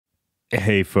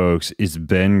Hey folks, it's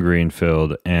Ben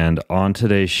Greenfield, and on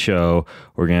today's show,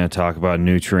 we're going to talk about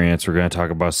nutrients, we're going to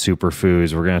talk about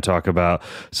superfoods, we're going to talk about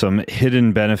some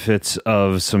hidden benefits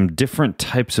of some different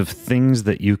types of things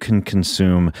that you can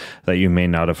consume that you may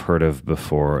not have heard of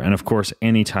before. And of course,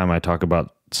 anytime I talk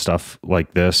about stuff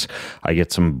like this, I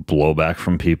get some blowback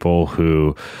from people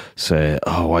who say,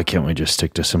 oh, why can't we just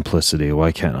stick to simplicity?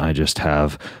 Why can't I just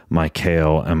have my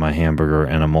kale and my hamburger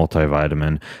and a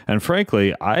multivitamin? And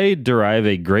frankly, I derive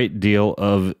a great deal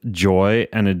of joy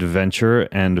and adventure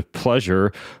and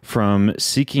pleasure from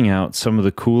seeking out some of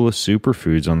the coolest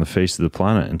superfoods on the face of the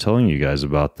planet and telling you guys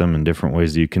about them and different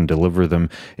ways that you can deliver them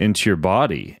into your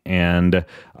body. And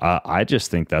I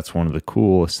just think that's one of the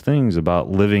coolest things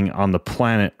about living on the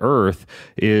planet Earth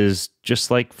is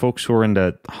just like folks who are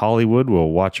into Hollywood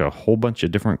will watch a whole bunch of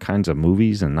different kinds of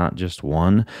movies and not just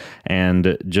one.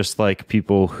 And just like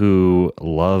people who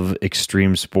love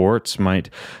extreme sports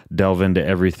might delve into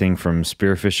everything from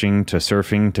spearfishing to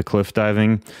surfing to cliff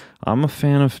diving, I'm a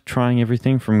fan of trying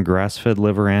everything from grass-fed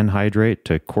liver anhydrate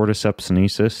to cordyceps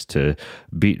senesis to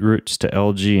beetroots to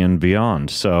algae and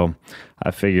beyond. So I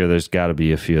figure there's got to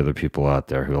be a few other people out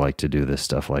there who like to do this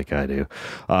stuff like I do.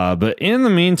 But in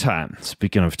the meantime,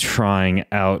 speaking of trying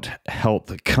out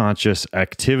health-conscious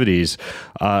activities,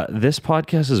 this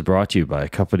podcast is brought to you by a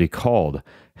company called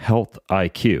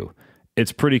HIIQT.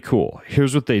 It's pretty cool.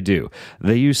 Here's what they do.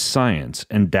 They use science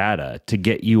and data to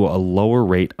get you a lower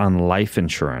rate on life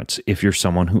insurance if you're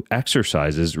someone who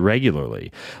exercises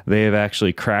regularly. They have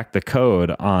actually cracked the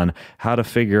code on how to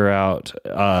figure out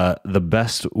the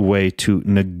best way to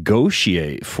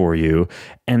negotiate for you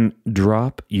and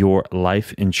drop your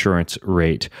life insurance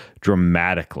rate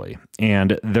dramatically.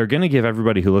 And they're going to give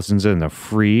everybody who listens in a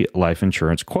free life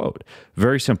insurance quote.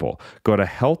 Very simple. Go to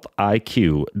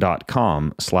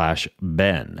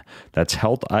healthiq.com/Ben. That's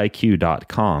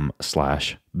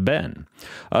healthiq.com/Ben.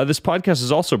 This podcast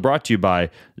is also brought to you by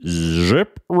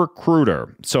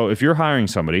ZipRecruiter. So if you're hiring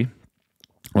somebody,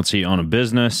 let's say you own a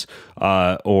business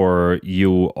or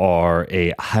you are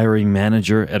a hiring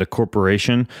manager at a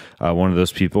corporation, one of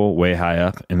those people way high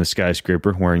up in the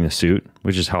skyscraper wearing the suit,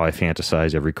 which is how I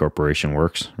fantasize every corporation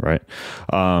works, right?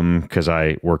 Because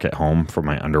I work at home for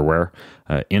my underwear,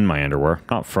 in my underwear,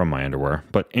 not from my underwear,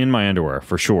 but in my underwear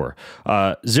for sure.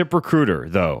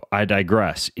 ZipRecruiter, though, I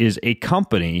digress, is a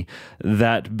company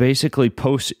that basically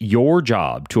posts your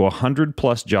job to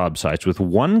 100+ job sites with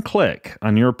one click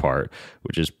on your part,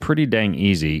 which is pretty dang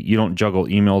easy. You don't juggle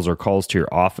emails or calls to your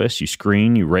office. You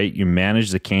screen, you rate, you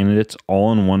manage the candidates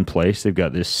all in one place. They've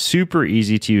got this super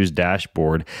easy to use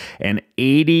dashboard, and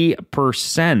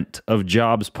 80% of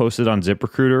jobs posted on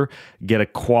ZipRecruiter get a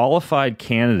qualified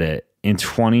candidate in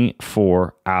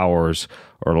 24 hours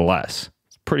or less.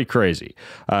 It's pretty crazy.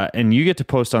 And you get to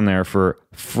post on there for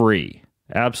free.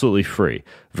 Absolutely free.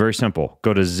 Very simple.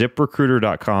 Go to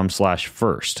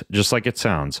ziprecruiter.com/first, just like it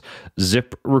sounds.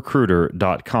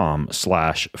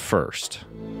 ziprecruiter.com/first.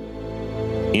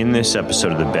 In this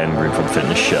episode of the Ben Greenfield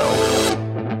Fitness Show,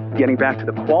 getting back to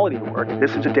the quality of work,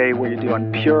 this is a day where you're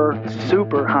doing pure,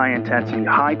 super high intensity,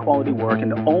 high quality work.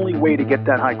 And the only way to get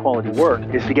that high quality work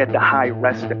is to get the high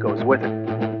rest that goes with it.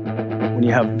 When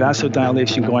you have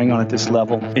vasodilation going on at this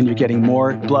level and you're getting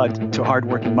more blood to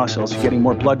hardworking muscles, you're getting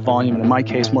more blood volume, and in my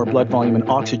case, more blood volume and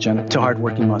oxygen to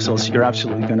hardworking muscles, you're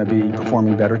absolutely going to be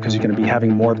performing better because you're going to be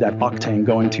having more of that octane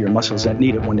going to your muscles that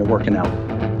need it when they're working out.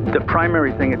 The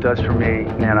primary thing it does for me,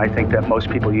 and I think that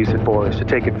most people use it for, is to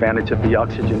take advantage of the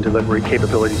oxygen delivery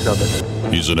capabilities of it.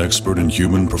 He's an expert in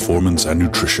human performance and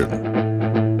nutrition.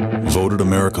 Voted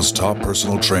America's top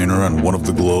personal trainer and one of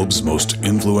the globe's most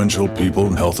influential people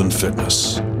in health and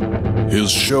fitness.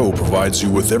 His show provides you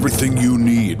with everything you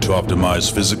need to optimize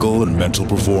physical and mental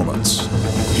performance.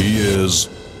 He is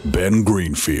Ben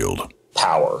Greenfield.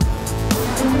 Power,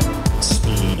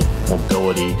 speed,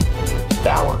 mobility,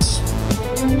 balance.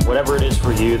 Whatever it is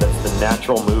for you, that's the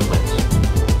natural movement.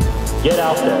 Get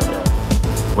out there.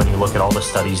 When you look at all the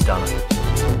studies done,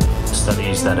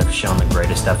 studies that have shown the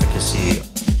greatest efficacy.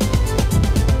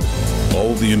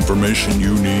 All the information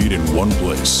you need in one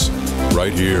place,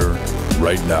 right here,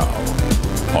 right now,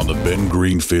 on the Ben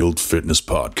Greenfield Fitness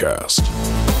Podcast.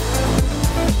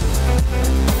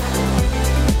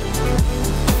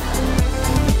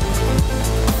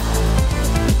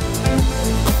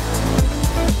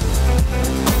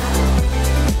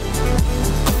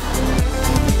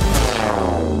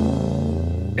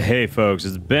 Hey folks,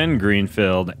 it's Ben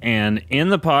Greenfield, and in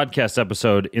the podcast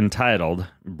episode entitled,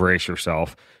 brace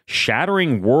yourself,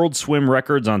 Shattering World Swim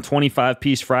Records on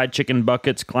 25-piece fried chicken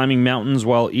buckets, climbing mountains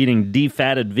while eating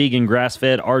defatted vegan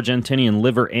grass-fed Argentinian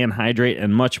liver anhydrate,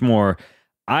 and much more,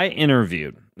 I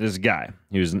interviewed this guy.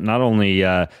 He was not only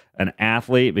an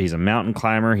athlete, but he's a mountain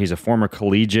climber. He's a former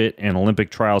collegiate and Olympic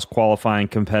trials qualifying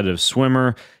competitive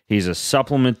swimmer. He's a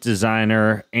supplement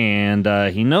designer, and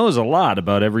he knows a lot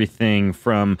about everything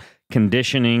from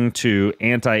conditioning to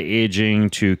anti-aging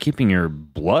to keeping your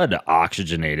blood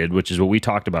oxygenated, which is what we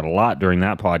talked about a lot during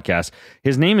that podcast.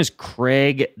 His name is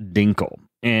Craig Dinkel.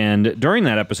 And during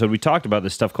that episode, we talked about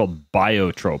this stuff called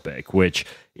Biotropic, which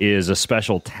is a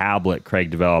special tablet Craig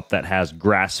developed that has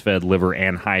grass-fed liver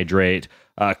anhydrate,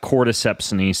 cordyceps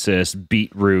senesis,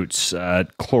 beetroots,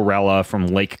 chlorella from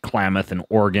Lake Klamath in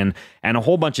Oregon, and a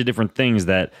whole bunch of different things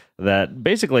that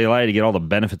basically allow you to get all the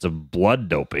benefits of blood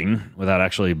doping without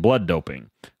actually blood doping.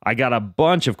 I got a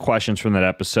bunch of questions from that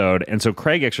episode, and so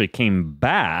Craig actually came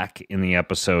back in the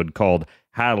episode called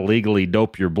How to Legally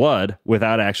Dope Your Blood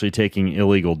Without Actually Taking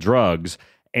Illegal Drugs.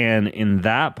 And in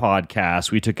that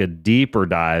podcast, we took a deeper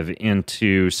dive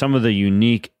into some of the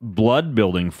unique blood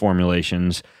building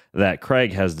formulations that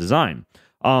Craig has designed.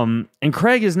 And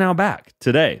Craig is now back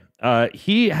today.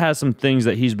 He has some things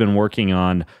that he's been working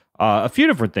on, a few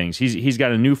different things. He's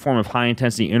got a new form of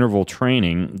high-intensity interval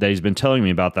training that he's been telling me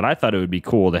about that I thought it would be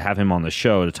cool to have him on the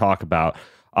show to talk about.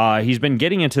 He's been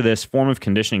getting into this form of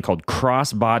conditioning called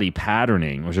cross-body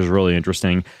patterning, which is really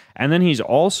interesting. And then he's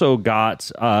also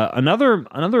got another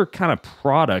kind of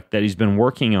product that he's been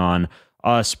working on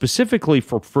specifically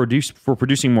for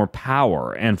producing more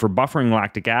power and for buffering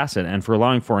lactic acid and for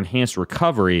allowing for enhanced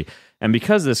recovery. And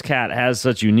because this cat has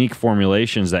such unique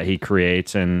formulations that he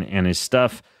creates and his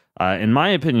stuff, in my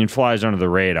opinion, flies under the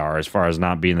radar as far as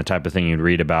not being the type of thing you'd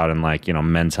read about in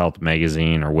Men's Health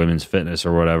magazine or Women's Fitness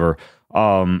or whatever.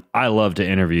 I love to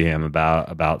interview him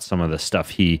about some of the stuff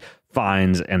he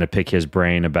finds and to pick his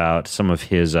brain about some of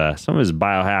his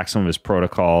biohacks, some of his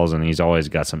protocols, and he's always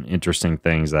got some interesting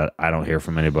things that I don't hear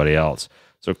from anybody else.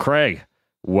 So, Craig,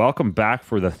 welcome back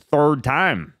for the third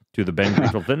time to the Ben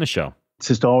Greenfield Fitness Show. It's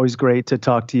just always great to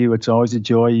talk to you. It's always a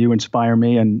joy. You inspire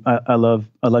me, and I love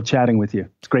chatting with you.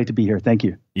 It's great to be here. Thank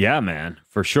you. Yeah, man,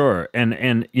 for sure.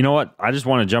 And you know what? I just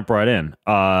want to jump right in.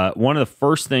 One of the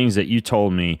first things that you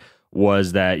told me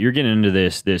was that you're getting into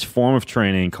this form of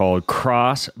training called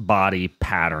cross-body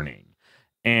patterning.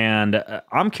 And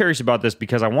I'm curious about this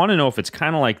because I want to know if it's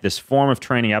kind of like this form of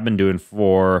training I've been doing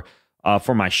for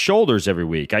my shoulders every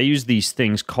week. I use these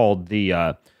things called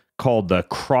the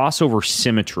crossover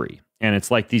symmetry. And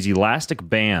it's like these elastic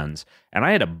bands. And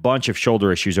I had a bunch of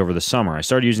shoulder issues over the summer. I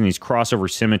started using these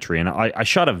crossover symmetry, and I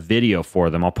shot a video for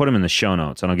them. I'll put them in the show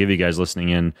notes, and I'll give you guys listening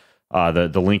in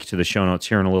the link to the show notes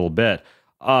here in a little bit.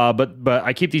 But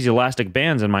I keep these elastic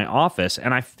bands in my office,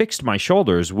 and I fixed my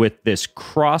shoulders with this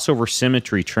crossover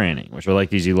symmetry training, which are like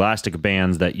these elastic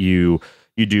bands that you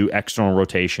do external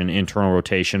rotation, internal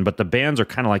rotation, but the bands are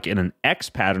kind of like in an X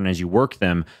pattern as you work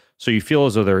them. So you feel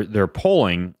as though they're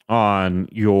pulling on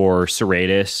your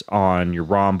serratus, on your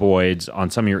rhomboids,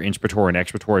 on some of your inspiratory and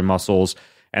expiratory muscles,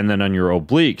 and then on your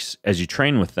obliques as you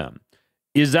train with them.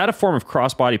 Is that a form of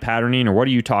cross-body patterning, or what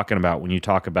are you talking about when you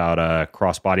talk about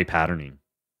cross-body patterning?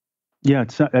 Yeah,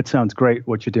 that sounds great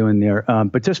what you're doing there.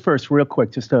 But just first, real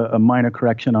quick, just a minor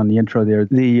correction on the intro there.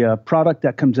 The product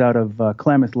that comes out of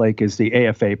Klamath Lake is the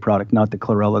AFA product, not the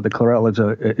chlorella. The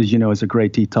chlorella, as you know, is a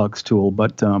great detox tool,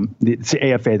 but it's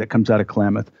the AFA that comes out of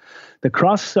Klamath. The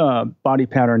cross-body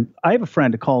pattern, I have a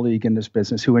friend, a colleague in this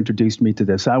business who introduced me to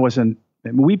this.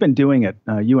 We've been doing it,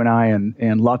 you and I,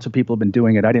 and lots of people have been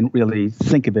doing it. I didn't really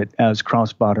think of it as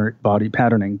cross-body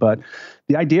patterning, but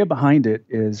the idea behind it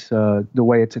is the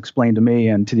way it's explained to me,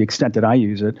 and to the extent that I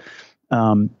use it,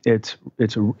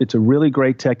 it's a really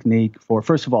great technique for,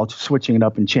 first of all, switching it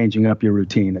up and changing up your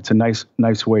routine. It's a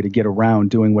nice way to get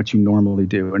around doing what you normally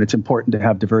do, and it's important to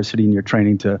have diversity in your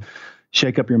training to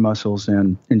shake up your muscles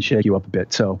and shake you up a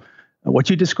bit. So what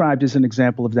you described is an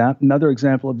example of that. Another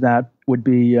example of that would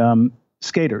be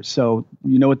skaters. So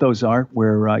you know what those are,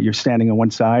 where you're standing on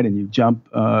one side and you jump,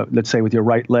 let's say with your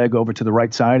right leg over to the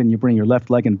right side, and you bring your left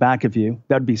leg in back of you.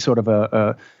 That'd be sort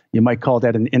of you might call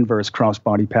that an inverse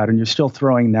cross-body pattern. You're still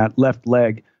throwing that left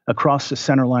leg across the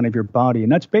center line of your body.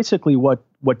 And that's basically what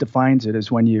defines it, is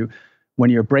when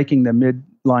you're breaking the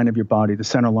midline of your body, the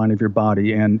center line of your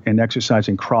body, and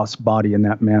exercising cross-body in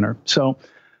that manner. So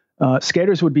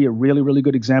skaters would be a really, really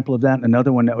good example of that.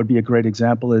 Another one that would be a great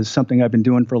example is something I've been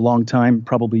doing for a long time,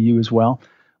 probably you as well.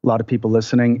 A lot of people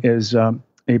listening, is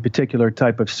a particular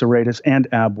type of serratus and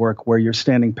ab work where you're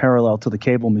standing parallel to the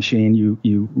cable machine.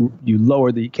 You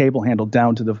lower the cable handle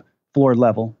down to the floor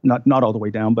level, not all the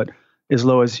way down, but as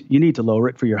low as you need to lower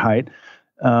it for your height.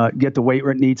 Get the weight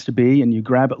where it needs to be, and you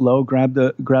grab it low. Grab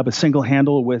a single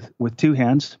handle with two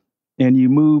hands. and you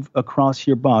move across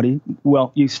your body.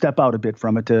 Well, you step out a bit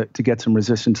from it to get some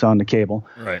resistance on the cable.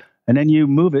 Right. And then you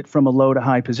move it from a low to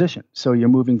high position. So you're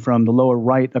moving from the lower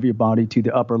right of your body to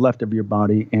the upper left of your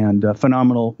body, and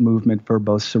phenomenal movement for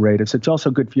both serratives. It's also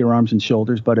good for your arms and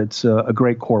shoulders, but it's a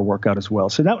great core workout as well.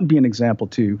 So that would be an example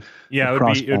too. Yeah,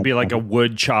 it would be like a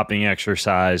wood chopping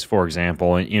exercise, for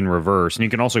example, in reverse. And you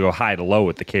can also go high to low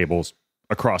with the cables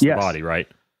across the body, right?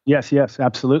 Yes,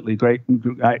 absolutely. Great.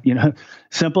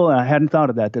 Simple. I hadn't thought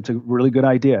of that. That's a really good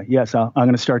idea. Yes, I'm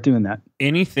going to start doing that.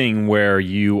 Anything where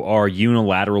you are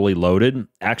unilaterally loaded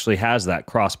actually has that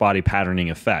cross-body patterning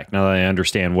effect. Now that I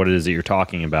understand what it is that you're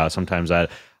talking about, sometimes I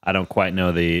don't quite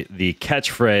know the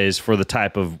catchphrase for the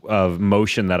type of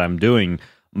motion that I'm doing.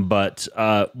 But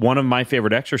one of my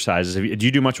favorite exercises, do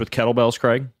you do much with kettlebells,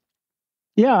 Craig?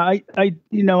 Yeah,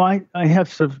 I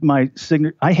have sort of my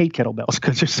signature. I hate kettlebells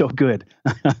because they're so good.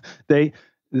 They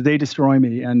destroy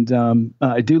me, and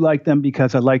I do like them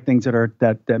because I like things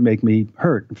that make me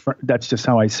hurt. That's just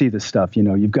how I see this stuff.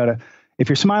 You've got to. If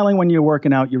you're smiling when you're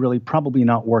working out, you're really probably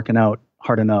not working out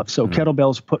hard enough. So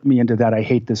kettlebells put me into that I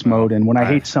hate this mode, and when I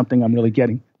hate something, I'm really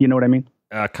getting. You know what I mean?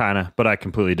 Kind of, but I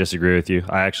completely disagree with you.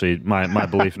 I actually, my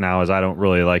belief now is I don't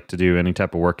really like to do any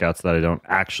type of workouts that I don't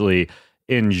actually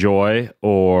enjoy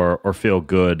or feel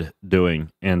good doing.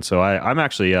 And so I'm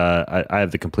actually I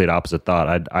have the complete opposite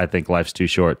thought. I think life's too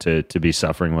short to be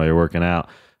suffering while you're working out.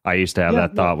 I used to have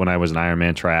that thought when I was an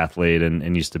Ironman triathlete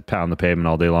and used to pound the pavement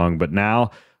all day long. But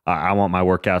now I want my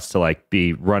workouts to like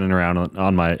be running around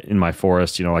in my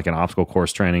forest, like an obstacle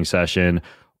course training session,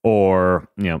 or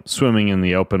swimming in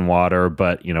the open water,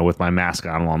 but with my mask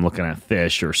on while I'm looking at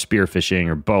fish, or spearfishing,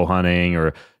 or bow hunting,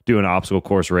 or doing obstacle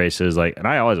course races, and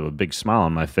I always have a big smile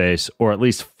on my face, or at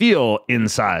least feel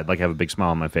inside like I have a big smile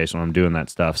on my face when I'm doing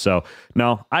that stuff. So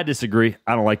no, I disagree.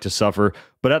 I don't like to suffer.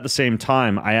 But at the same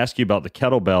time, I ask you about the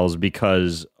kettlebells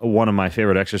because one of my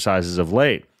favorite exercises of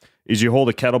late is you hold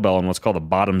a kettlebell in what's called a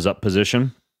bottoms up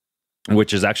position,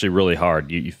 which is actually really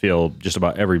hard. You feel just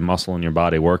about every muscle in your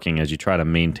body working as you try to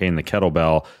maintain the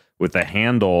kettlebell with the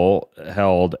handle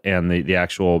held and the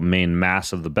actual main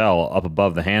mass of the bell up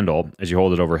above the handle as you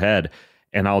hold it overhead.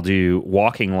 And I'll do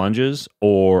walking lunges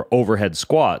or overhead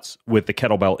squats with the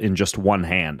kettlebell in just one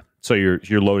hand. So you're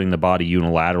loading the body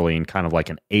unilaterally in kind of like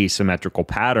an asymmetrical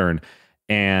pattern.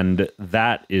 And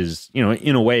that is,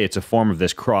 in a way, it's a form of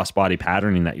this cross-body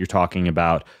patterning that you're talking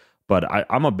about. But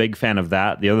I'm a big fan of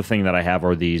that. The other thing that I have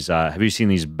are these, have you seen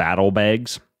these battle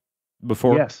bags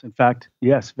before? Yes, in fact,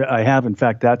 yes, I have. In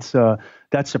fact, that's a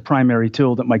primary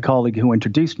tool that my colleague who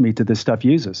introduced me to this stuff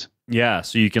uses. Yeah,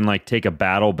 so you can take a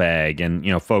battle bag,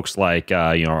 and folks like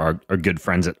our good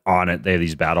friends at Onnit, they have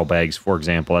these battle bags, for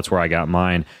example. That's where I got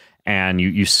mine, and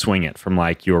you swing it from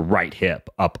your right hip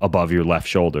up above your left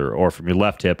shoulder, or from your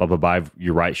left hip up above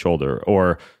your right shoulder,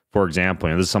 or for example,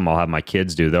 this is something I'll have my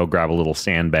kids do. They'll grab a little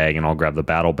sandbag and I'll grab the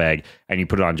battle bag, and you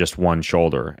put it on just one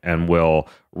shoulder, and we'll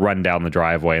run down the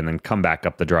driveway and then come back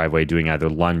up the driveway doing either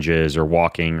lunges or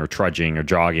walking or trudging or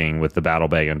jogging with the battle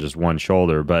bag on just one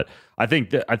shoulder. But I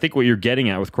think what you're getting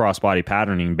at with cross-body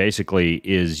patterning basically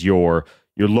is you're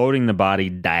loading the body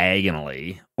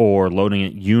diagonally or loading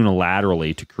it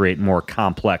unilaterally to create more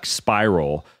complex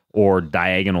spiral or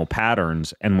diagonal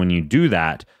patterns. And when you do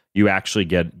that, you actually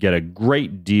get a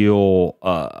great deal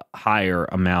higher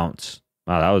amount.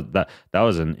 Wow, that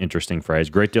was an interesting phrase.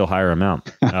 Great deal higher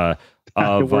amount.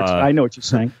 Of I know what you're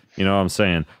saying. You know what I'm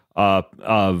saying?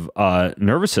 Of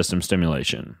nervous system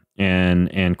stimulation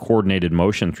and coordinated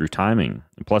motion through timing.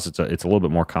 And plus, it's a little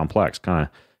bit more complex. Kind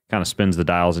of spins the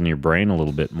dials in your brain a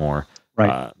little bit more.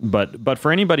 Right. But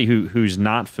for anybody who's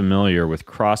not familiar with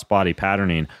cross body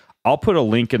patterning, I'll put a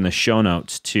link in the show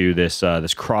notes to this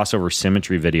crossover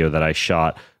symmetry video that I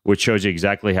shot, which shows you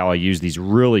exactly how I use these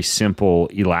really simple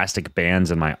elastic bands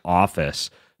in my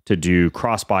office to do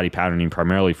cross-body patterning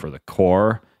primarily for the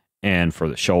core and for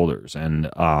the shoulders. And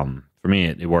for me,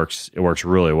 it works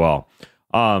really well.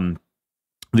 The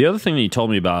other thing that you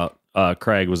told me about,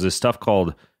 Craig, was this stuff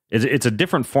called, it's a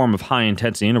different form of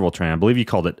high-intensity interval training. I believe you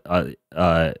called it,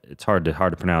 it's hard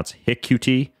to pronounce,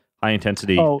 HIIQT,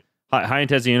 high-intensity... Oh. High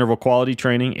intensity interval quality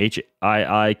training,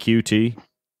 HIIQT.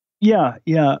 Yeah.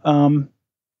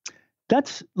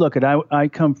 I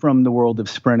come from the world of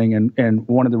sprinting, and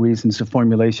one of the reasons the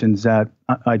formulations that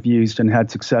I've used and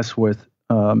had success with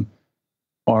are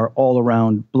all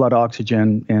around blood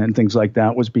oxygen and things like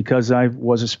that was because I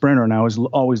was a sprinter and I was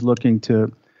always looking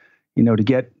to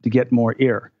get more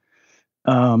air.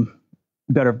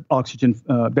 Better oxygen,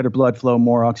 better blood flow,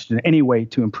 more oxygen, any way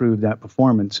to improve that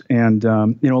performance. And,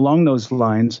 along those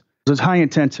lines, There's high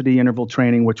intensity interval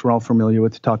training, which we're all familiar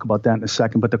with. To talk about that in a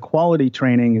second. But the quality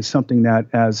training is something that,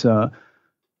 as a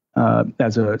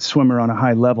swimmer on a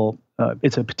high level,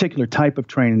 it's a particular type of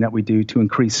training that we do to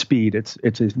increase speed. It's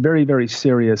a very, very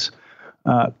serious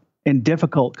and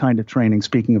difficult kind of training.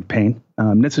 Speaking of pain,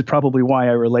 this is probably why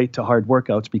I relate to hard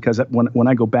workouts, because when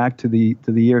I go back to the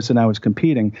years that I was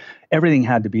competing, everything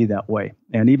had to be that way.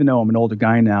 And even though I'm an older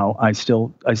guy now, I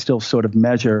still sort of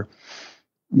measure,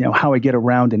 how I get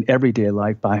around in everyday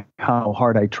life by how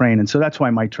hard I train. And so that's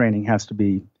why my training has to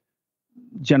be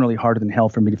generally harder than hell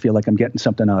for me to feel like I'm getting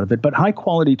something out of it. But high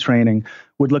quality training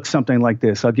would look something like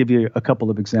this. I'll give you a couple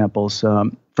of examples.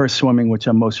 First, swimming, which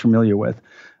I'm most familiar with.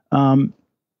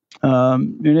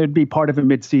 It'd be part of a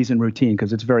mid-season routine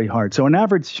because it's very hard. So an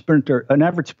average sprinter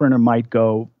might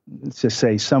go, let's just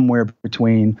say, somewhere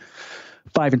between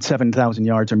 5,000 and 7,000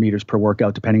 yards or meters per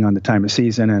workout, depending on the time of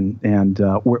season and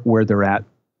where they're at.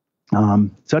 So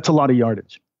that's a lot of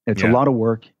yardage. It's a lot of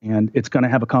work, and it's going to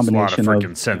have a combination of... a lot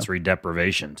of freaking sensory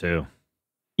deprivation, too.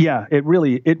 Yeah, it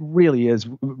really is.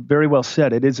 Very well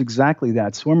said. It is exactly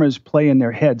that. Swimmers play in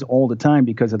their heads all the time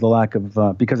because of the lack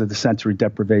of because of the sensory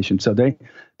deprivation. So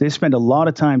they spend a lot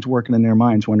of times working in their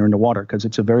minds when they're in the water, because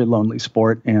it's a very lonely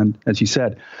sport, and as you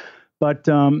said. But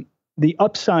the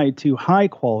upside to high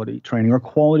quality training or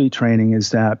quality training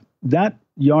is that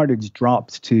yardage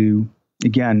drops to,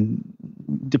 again,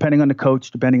 depending on the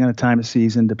coach, depending on the time of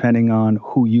season, depending on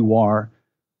who you are,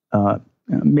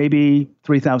 maybe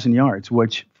 3,000 yards,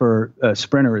 which for a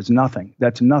sprinter is nothing.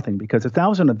 That's nothing, because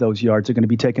 1,000 of those yards are going to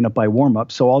be taken up by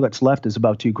warm-up. So all that's left is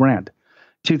about $2,000.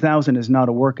 2,000 is not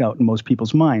a workout in most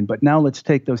people's mind. But now let's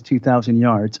take those 2,000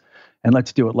 yards and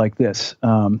let's do it like this.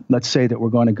 Let's say that we're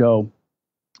going to go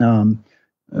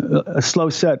a slow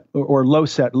set or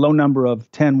low number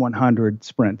of 10, 100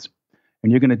 sprints.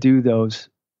 And you're going to do those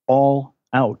all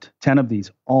out, 10 of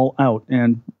these all out.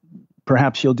 And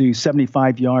perhaps you'll do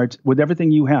 75 yards with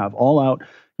everything you have, all out.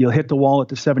 You'll hit the wall at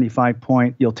the 75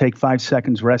 point. You'll take 5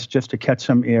 seconds rest just to catch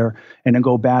some air, and then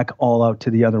go back all out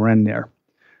to the other end there.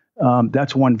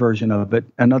 That's one version of it.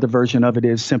 Another version of it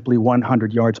is simply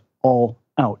 100 yards all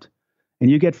out.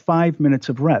 And you get 5 minutes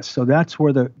of rest. So that's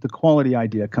where the quality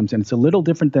idea comes in. It's a little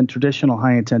different than traditional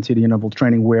high-intensity interval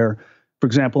training where, for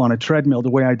example, on a treadmill,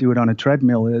 the way I do it on a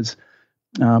treadmill is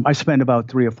I spend about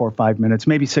 3 or 4 or 5 minutes,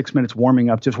 maybe 6 minutes warming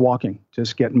up, just walking,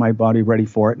 just getting my body ready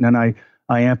for it. And then I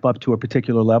amp up to a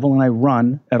particular level, and I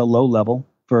run at a low level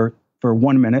for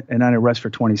 1 minute, and then I rest for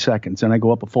 20 seconds. And I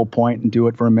go up a full point and do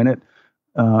it for a minute,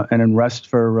 and then rest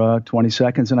for 20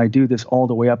 seconds. And I do this all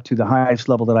the way up to the highest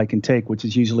level that I can take, which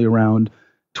is usually around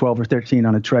 12 or 13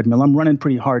 on a treadmill. I'm running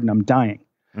pretty hard and I'm dying.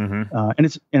 Mm-hmm.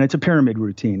 And it's a pyramid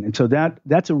routine. And so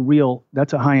that's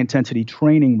a high intensity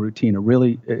training routine.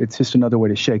 It's just another way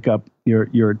to shake up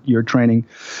your training.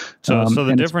 So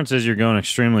the difference is you're going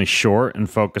extremely short and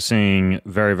focusing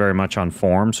very, very much on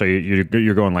form. So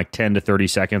you're going like 10 to 30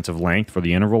 seconds of length for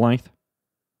the interval length?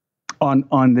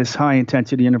 On this high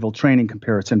intensity interval training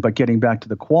comparison, but getting back to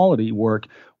the quality work,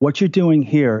 what you're doing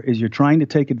here is you're trying to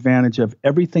take advantage of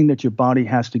everything that your body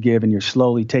has to give, and you're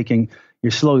slowly taking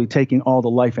all the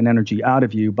life and energy out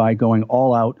of you by going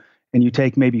all out. And you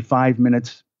take maybe 5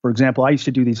 minutes. For example, I used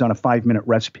to do these on a 5-minute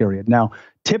rest period. Now,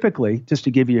 typically, just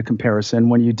to give you a comparison,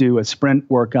 when you do a sprint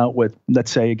workout with,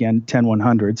 let's say, again, 10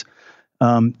 100s,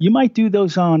 you might do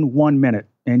those on 1 minute,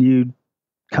 and you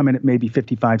come in at maybe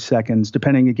 55 seconds,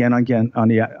 depending again on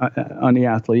the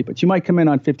athlete. But you might come in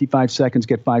on 55 seconds,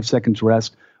 get 5 seconds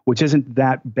rest, which isn't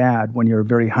that bad when you're a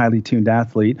very highly tuned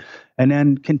athlete, and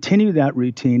then continue that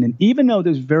routine. And even though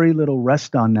there's very little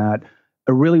rest on that,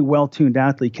 a really well-tuned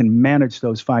athlete can manage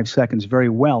those 5 seconds very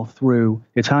well through.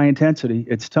 It's high intensity,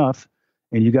 it's tough,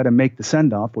 and you got to make the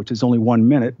send-off, which is only 1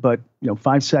 minute. But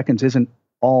 5 seconds isn't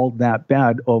all that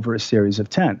bad over a series of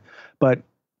 10. But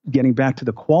getting back to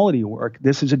the quality work,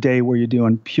 this is a day where you're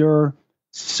doing pure,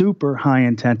 super high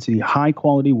intensity, high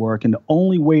quality work. And the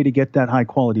only way to get that high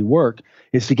quality work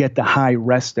is to get the high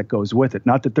rest that goes with it.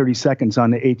 Not the 30 seconds on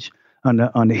the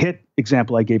HIIT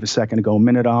example I gave a second ago, a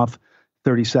minute off,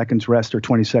 30 seconds rest, or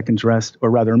 20 seconds rest, or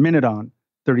rather a minute on,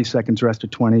 30 seconds rest, or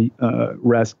 20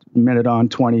 rest, minute on,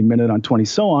 20, minute on, 20,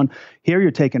 so on. Here you're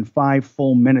taking 5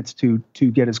 full minutes to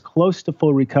get as close to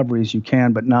full recovery as you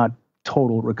can, but not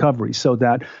total recovery, so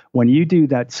that when you do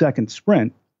that second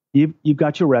sprint, you've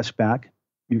got your rest back,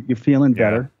 you're feeling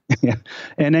better,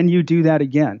 and then you do that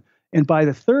again. And by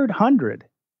the third 100,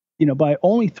 by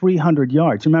only 300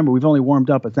 yards, remember we've only warmed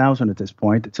up 1,000 at this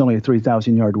point. It's only a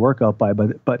 3,000 yard workout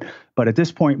but at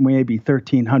this point maybe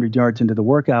 1,300 yards into the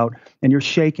workout, and you're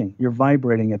shaking, you're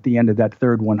vibrating at the end of that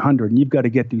third 100, and you've got to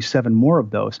get through 7 more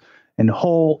of those. And the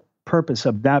whole purpose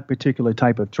of that particular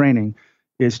type of training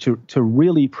is to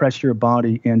really press your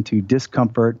body into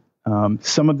discomfort.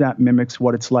 Some of that mimics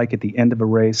what it's like at the end of a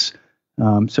race.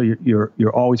 So you're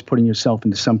always putting yourself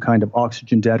into some kind of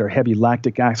oxygen debt or heavy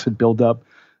lactic acid buildup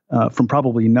from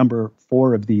probably number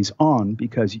 4 of these on,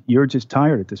 because you're just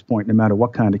tired at this point, no matter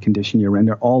what kind of condition you're in.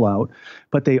 They're all out.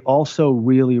 But they also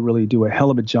really, really do a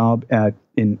hell of a job at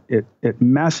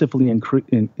massively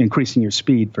increasing your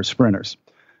speed for sprinters.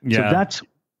 Yeah. So that's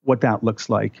what that looks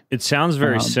like. It sounds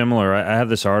very similar. I have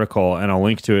this article, and I'll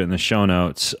link to it in the show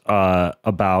notes,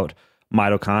 about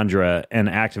mitochondria and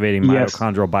activating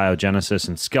mitochondrial biogenesis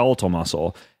in skeletal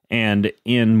muscle. And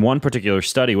in one particular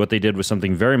study, what they did was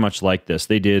something very much like this.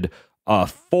 They did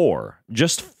 4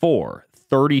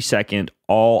 30-second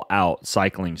all-out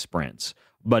cycling sprints,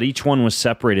 but each one was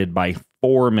separated by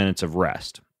 4 minutes of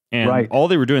rest. And all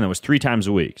they were doing that was 3 times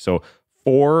a week. So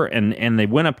 4, and they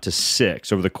went up to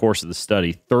 6 over the course of the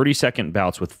study, 30-second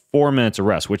bouts with 4 minutes of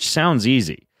rest, which sounds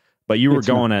easy, but you were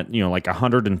going at, like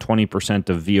 120%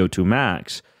 of VO2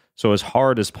 max, so as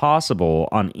hard as possible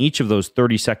on each of those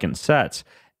 30-second sets.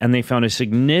 And they found a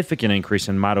significant increase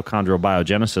in mitochondrial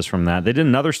biogenesis from that. They did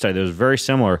another study that was very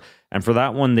similar, and for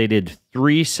that one, they did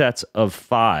 3 sets of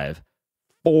 5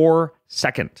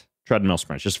 4-second treadmill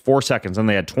sprints, just 4 seconds, and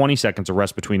they had 20 seconds of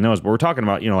rest between those. But we're talking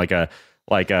about,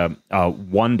 like a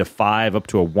 1 to 5 up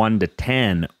to a 1 to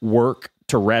 10 work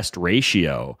to rest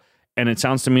ratio. And it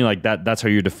sounds to me like that's how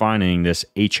you're defining this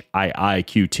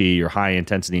HIIQT, or high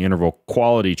intensity interval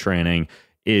quality training,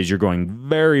 is you're going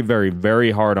very, very,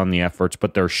 very hard on the efforts,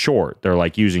 but they're short. They're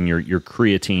like using your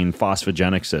creatine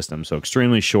phosphogenic system, so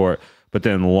extremely short, but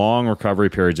then long recovery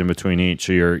periods in between each.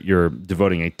 So you're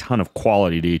devoting a ton of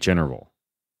quality to each interval.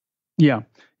 Yeah.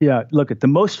 Look, the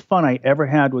most fun I ever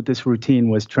had with this routine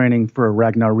was training for a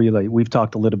Ragnar relay. We've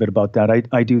talked a little bit about that.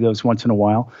 I do those once in a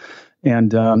while.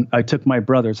 And I took my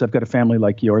brothers, I've got a family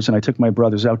like yours, and I took my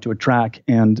brothers out to a track,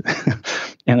 and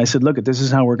I said, look, this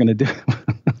is how we're going to do it.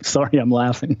 Sorry, I'm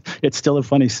laughing. It's still a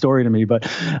funny story to me, but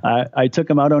I took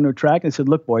them out on a track and said,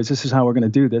 look, boys, this is how we're going to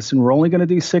do this. And we're only going to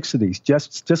do 6 of these,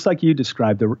 just like you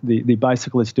described, the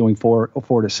bicyclist doing 4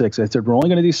 to 6. I said, we're only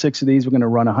going to do 6 of these. We're going to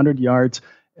run 100 yards.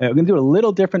 We're going to do it a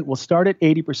little different. We'll start at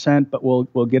 80%, but we'll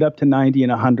get up to 90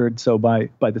 and 100. So by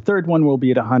the third one, we'll be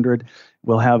at 100.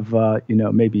 We'll have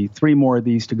maybe 3 more of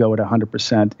these to go at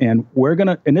 100%. And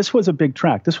and this was a big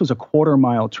track. This was a 1/4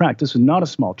 mile track. This was not a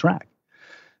small track.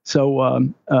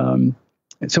 So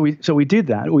we did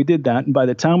that. We did that, and by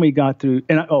the time we got through,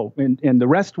 and the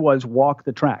rest was walk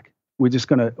the track. We're just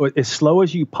gonna, as slow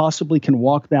as you possibly can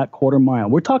walk that 1/4 mile.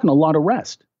 We're talking a lot of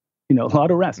rest. A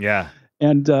lot of rest. Yeah.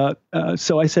 And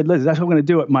so I said, Liz, that's how we're going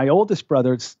to do it. My oldest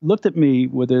brother looked at me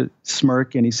with a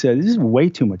smirk, and he said, this is way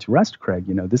too much rest, Craig.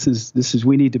 This is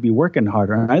we need to be working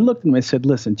harder. And I looked at him and I said,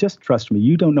 listen, just trust me.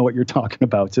 You don't know what you're talking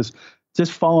about. Just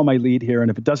follow my lead here. And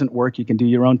if it doesn't work, you can do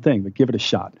your own thing, but give it a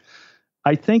shot.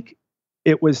 I think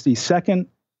it was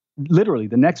literally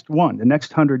the next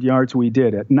 100 yards we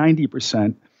did at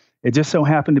 90%. It just so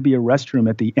happened to be a restroom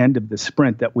at the end of the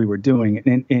sprint that we were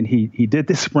doing. And he did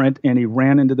the sprint, and he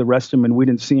ran into the restroom, and we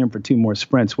didn't see him for 2 more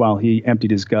sprints while he emptied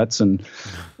his guts and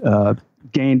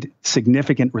gained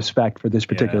significant respect for this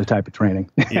particular type of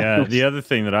training. Yeah. The other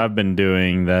thing that I've been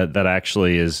doing that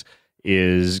actually is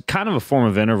kind of a form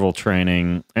of interval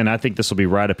training, and I think this will be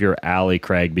right up your alley,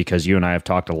 Craig, because you and I have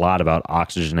talked a lot about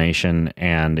oxygenation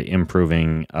and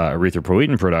improving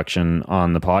erythropoietin production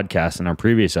on the podcast in our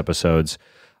previous episodes.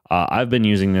 I've been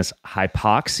using this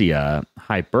hypoxia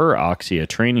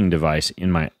training device in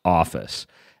my office.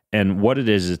 And what it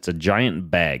is, it's a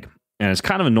giant bag. And it's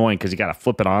kind of annoying because you got to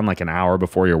flip it on like an hour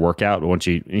before your workout. But once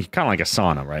it's kind of like a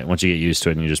sauna, right? Once you get used to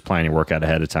it and you just plan your workout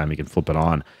ahead of time, you can flip it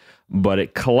on. But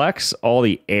it collects all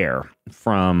the air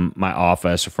from my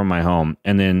office or from my home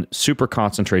and then super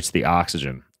concentrates the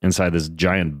oxygen inside this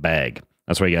giant bag.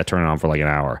 That's why you got to turn it on for like an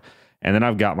hour. And then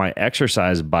I've got my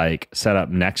exercise bike set up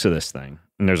next to this thing.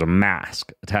 And there's a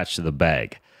mask attached to the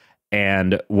bag.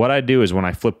 And what I do is when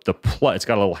I flip the plug, it's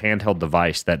got a little handheld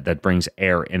device that brings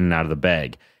air in and out of the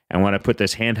bag. And when I put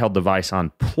this handheld device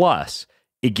on plus,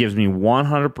 it gives me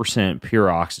 100% pure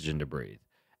oxygen to breathe.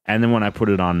 And then when I put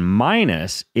it on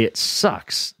minus, it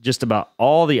sucks just about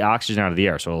all the oxygen out of the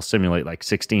air. So it'll simulate like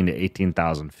 16 to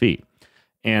 18,000 feet.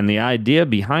 And the idea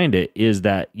behind it is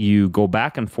that you go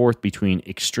back and forth between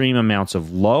extreme amounts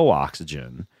of low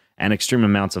oxygen and extreme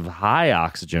amounts of high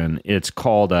oxygen. It's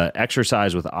called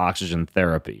exercise with oxygen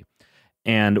therapy.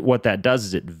 And what that does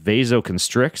is it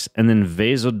vasoconstricts and then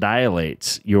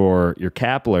vasodilates your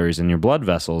capillaries and your blood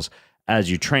vessels as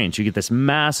you train. So you get this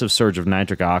massive surge of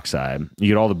nitric oxide. You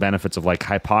get all the benefits of like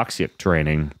hypoxic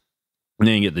training And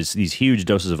then you get these huge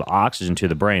doses of oxygen to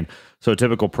the brain. So a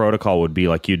typical protocol would be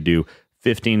like you'd do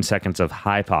 15 seconds of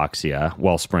hypoxia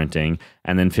while sprinting,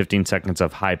 and then 15 seconds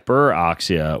of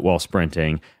hyperoxia while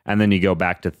sprinting, and then you go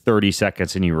back to 30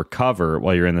 seconds and you recover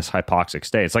while you're in this hypoxic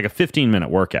state. It's like a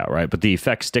 15-minute workout, right? But the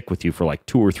effects stick with you for like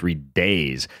 2 or 3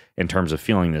 days in terms of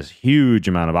feeling this huge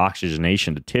amount of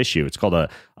oxygenation to tissue. It's called a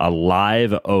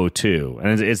live O2,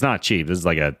 and it's not cheap. This is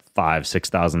like a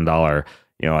 $5,000-$6,000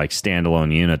 like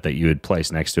standalone unit that you would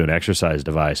place next to an exercise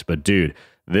device. But dude,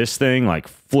 this thing like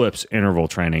flips interval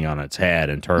training on its head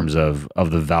in terms of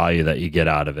the value that you get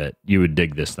out of it. You would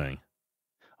dig this thing.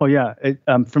 Oh yeah,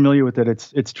 I'm familiar with it.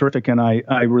 It's terrific, and I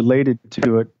related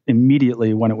to it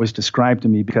immediately when it was described to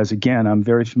me because again, I'm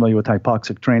very familiar with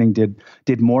hypoxic training.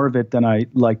 Did more of it than I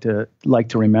like to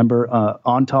remember.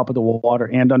 On top of the water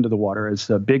and under the water is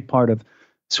a big part of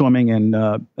swimming, and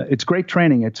it's great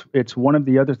training. It's one of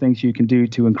the other things you can do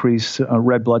to increase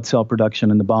red blood cell production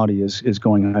in the body is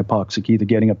going hypoxic, either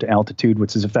getting up to altitude,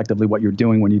 which is effectively what you're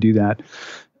doing when you do that,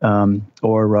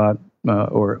 or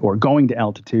going to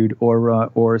altitude,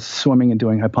 or swimming and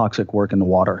doing hypoxic work in the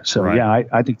water. So right. Yeah,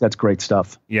 I think that's great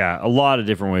stuff. Yeah, a lot of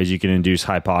different ways you can induce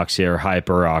hypoxia or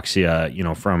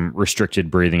hyperoxia, from restricted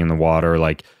breathing in the water,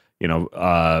 like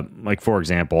for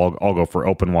example, I'll go for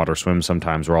open water swims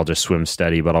sometimes where I'll just swim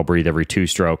steady, but I'll breathe every 2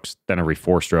 strokes, then every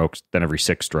 4 strokes, then every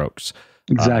 6 strokes.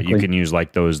 Exactly. You can use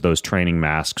like those training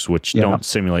masks, which don't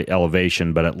simulate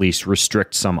elevation, but at least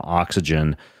restrict some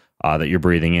oxygen that you're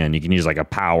breathing in. You can use like a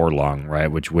power lung,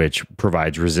 right, which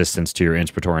provides resistance to your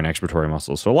inspiratory and expiratory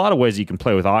muscles. So a lot of ways you can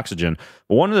play with oxygen.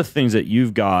 But one of the things that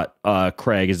you've got,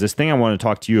 Craig, is this thing I want to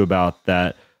talk to you about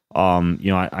that.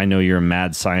 I know you're a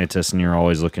mad scientist and you're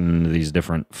always looking into these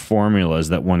different formulas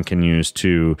that one can use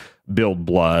to build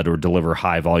blood or deliver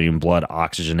high volume blood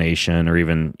oxygenation, or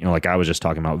even, like I was just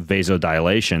talking about,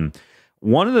 vasodilation.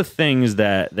 One of the things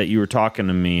that you were talking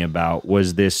to me about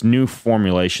was this new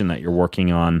formulation that you're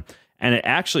working on. And it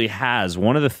actually has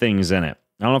one of the things in it.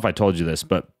 I don't know if I told you this,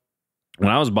 but when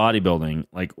I was bodybuilding,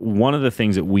 like one of the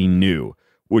things that we knew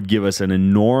would give us an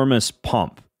enormous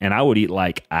pump, and I would eat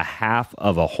like a half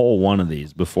of a whole one of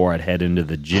these before I'd head into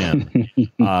the gym,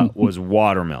 was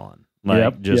watermelon.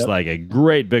 Like a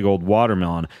great big old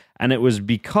watermelon. And it was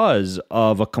because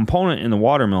of a component in the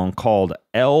watermelon called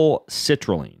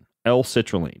L-citrulline.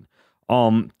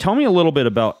 Tell me a little bit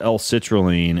about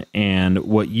L-citrulline and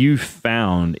what you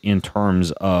found in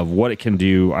terms of what it can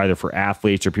do either for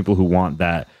athletes or people who want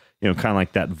that, kind of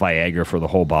like that Viagra for the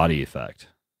whole body effect.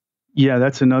 Yeah,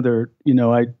 that's another,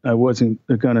 I wasn't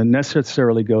going to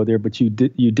necessarily go there, but you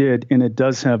did, and it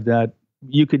does have that,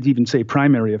 you could even say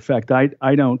primary effect. I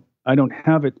don't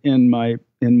have it in my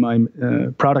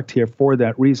product here for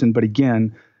that reason, but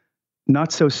again,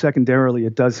 not so secondarily,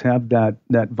 it does have that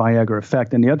Viagra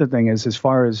effect. And the other thing is, as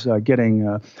far as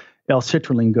getting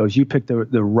L-citrulline goes, you pick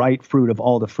the right fruit of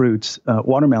all the fruits.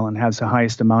 Watermelon has the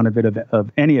highest amount of it,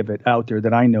 of any of it out there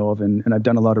that I know of, and I've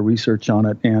done a lot of research on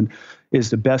it, and is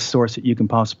the best source that you can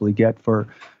possibly get for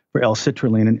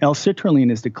L-citrulline. And L-citrulline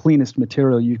is the cleanest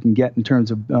material you can get in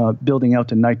terms of building out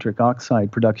the nitric oxide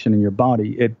production in your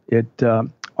body.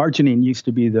 Arginine used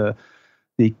to be the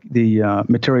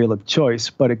material of choice,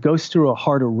 but it goes through a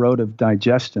harder road of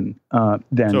digestion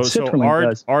than citrulline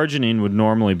does. Arginine would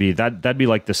normally be that'd be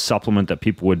like the supplement that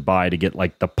people would buy to get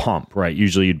like the pump, right?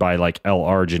 Usually you'd buy like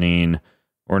L-arginine,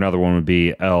 or another one would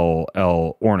be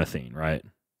L-ornithine, right?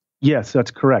 Yes, that's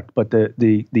correct. But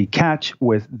the catch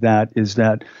with that is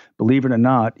that, believe it or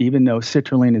not, even though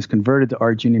citrulline is converted to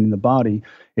arginine in the body,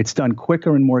 it's done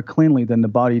quicker and more cleanly than the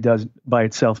body does by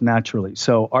itself naturally.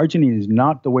 So arginine is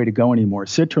not the way to go anymore.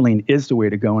 Citrulline is the way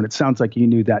to go, and it sounds like you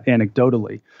knew that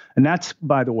anecdotally. And that's,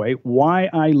 by the way, why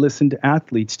I listen to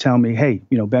athletes tell me, hey,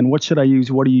 Ben, what should I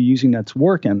use? What are you using that's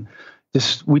working?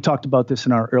 We talked about this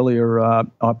in our earlier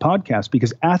podcast,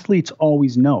 because athletes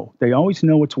always know. They always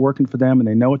know what's working for them, and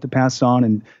they know what to pass on.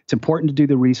 And it's important to do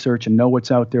the research and know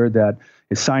what's out there that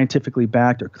is scientifically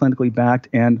backed or clinically backed.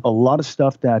 And a lot of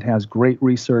stuff that has great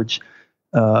research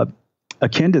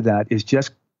akin to that is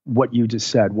just what you just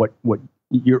said, what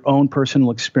your own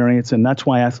personal experience. And that's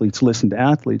why athletes listen to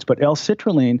athletes. But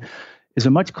L-citrulline is a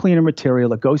much cleaner material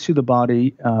that goes through the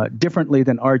body differently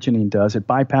than arginine does. It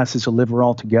bypasses the liver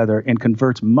altogether and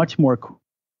converts much more.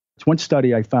 One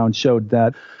study I found showed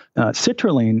that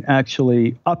citrulline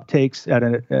actually uptakes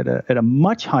at a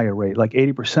much higher rate, like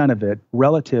 80% of it,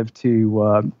 relative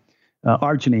to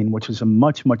arginine, which is a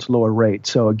much, much lower rate.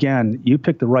 So again, you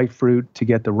pick the right fruit to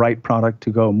get the right product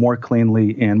to go more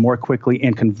cleanly and more quickly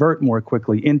and convert more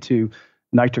quickly into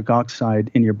nitric oxide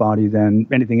in your body than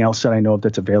anything else that I know of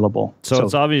that's available. So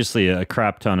it's obviously a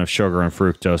crap ton of sugar and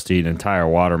fructose to eat an entire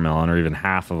watermelon or even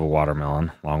half of a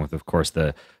watermelon, along with, of course,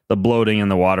 the bloating and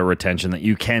the water retention that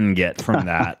you can get from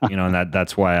that. And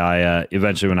that's why I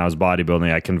eventually, when I was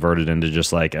bodybuilding, I converted into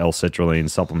just like L-citrulline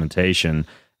supplementation.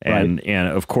 And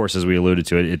of course, as we alluded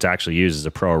to, it's actually used as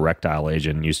a pro-erectile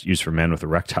agent, used for men with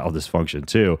erectile dysfunction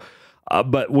too.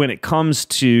 But when it comes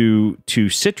to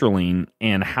citrulline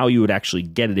and how you would actually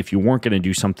get it if you weren't going to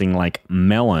do something like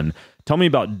melon, tell me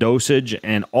about dosage.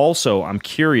 And also, I'm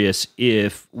curious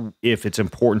if it's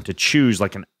important to choose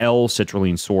like an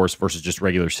L-citrulline source versus just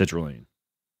regular citrulline.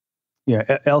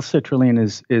 Yeah,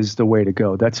 L-citrulline is the way to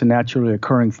go. That's a naturally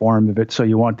occurring form of it, so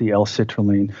you want the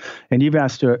L-citrulline. And you've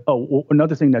asked,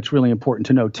 another thing that's really important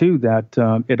to know too,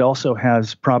 that it also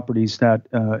has properties that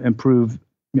improve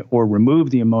or remove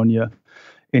the ammonia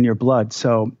in your blood.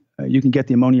 So you can get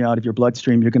the ammonia out of your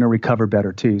bloodstream. You're going to recover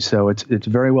better too. So it's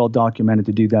very well documented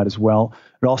to do that as well.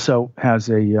 It also has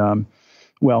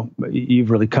you've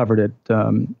really covered it,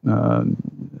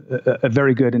 a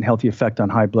very good and healthy effect on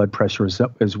high blood pressure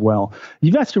as well.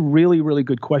 You've asked a really, really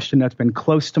good question that's been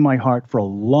close to my heart for a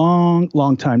long,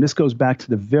 long time. This goes back to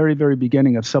the very, very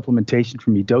beginning of supplementation for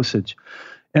me, dosage.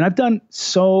 And I've done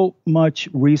so much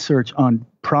research on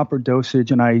proper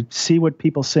dosage, and I see what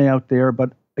people say out there.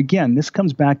 But again, this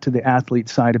comes back to the athlete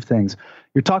side of things.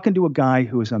 You're talking to a guy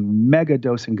who is a mega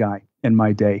dosing guy in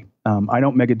my day. I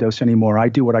don't mega dose anymore. I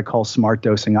do what I call smart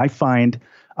dosing. I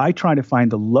try to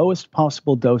find the lowest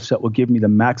possible dose that will give me the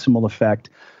maximal effect.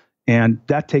 And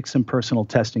that takes some personal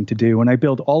testing to do. And I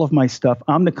build all of my stuff.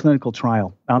 I'm the clinical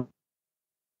trial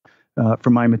for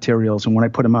my materials. And when I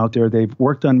put them out there, they've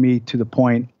worked on me to the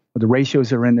point where the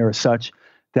ratios are in there are such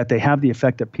that they have the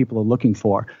effect that people are looking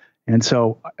for. And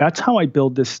so that's how I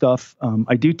build this stuff.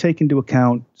 I do take into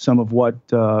account some of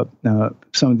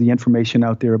some of the information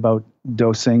out there about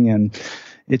dosing, and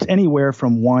it's anywhere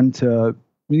from 1 to,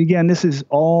 again, this is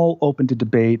all open to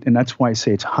debate, and that's why I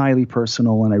say it's highly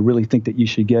personal. And I really think that you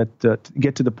should get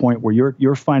to the point where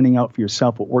you're finding out for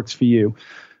yourself what works for you.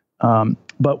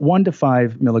 But 1 to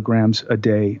 5 milligrams a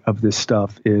day of this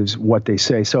stuff is what they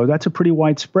say. So that's a pretty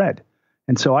widespread.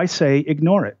 And so I say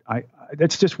ignore it.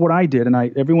 That's just what I did, and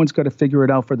everyone's got to figure it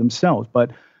out for themselves.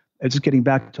 But just getting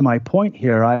back to my point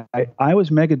here, I was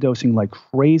megadosing like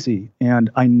crazy, and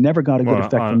I never got a good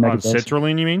effect from megadosing. On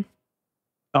citrulline, you mean?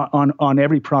 On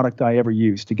every product I ever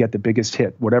used to get the biggest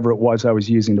hit, whatever it was I was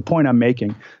using. The point I'm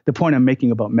making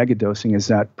about megadosing is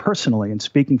that personally, and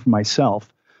speaking for myself,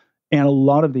 and a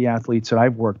lot of the athletes that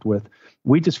I've worked with,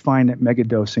 we just find that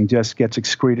megadosing just gets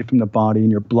excreted from the body,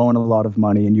 and you're blowing a lot of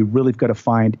money, and you've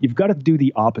got to do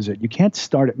the opposite. You can't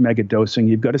start at megadosing.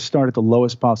 You've got to start at the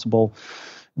lowest possible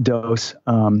dose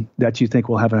that you think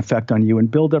will have an effect on you,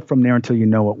 and build up from there until you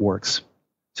know it works.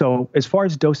 So as far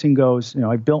as dosing goes,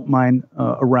 I built mine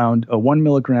around a 1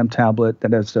 milligram tablet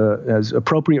that has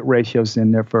appropriate ratios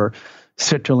in there for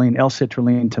citrulline,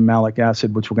 L-citrulline to malic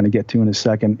acid, which we're going to get to in a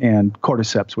second, and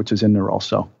cordyceps, which is in there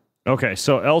also. Okay,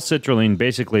 so L-citrulline,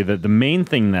 basically the main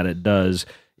thing that it does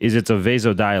is it's a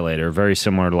vasodilator, very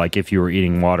similar to like if you were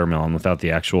eating watermelon without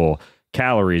the actual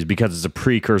calories, because it's a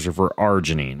precursor for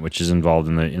arginine, which is involved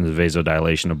in the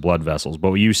vasodilation of blood vessels.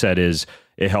 But what you said is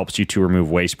it helps you to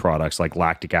remove waste products like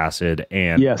lactic acid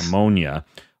and ammonia.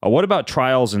 What about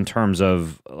trials in terms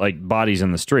of like bodies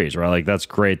in the streets, right? Like that's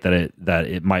great that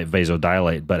it might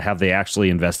vasodilate, but have they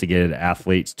actually investigated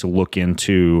athletes to look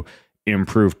into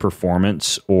improved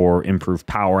performance or improved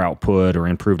power output or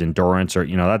improved endurance? Or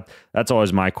that's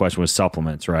always my question with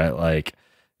supplements, right? Like,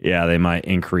 yeah, they might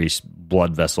increase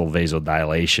blood vessel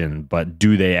vasodilation, but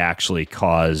do they actually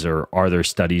cause, or are there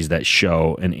studies that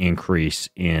show an increase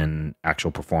in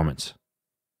actual performance?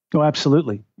 Oh,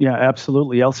 absolutely. Yeah,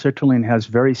 absolutely. L-citrulline has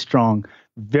very strong,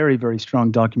 very, very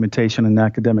strong documentation in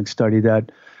academic study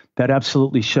that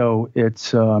absolutely show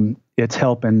its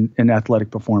help in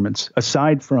athletic performance.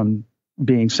 Aside from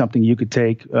being something you could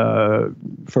take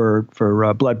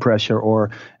for blood pressure,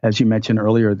 or as you mentioned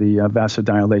earlier, the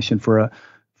vasodilation for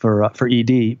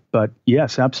ED. But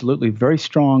yes, absolutely, very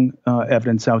strong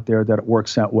evidence out there that it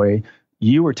works that way.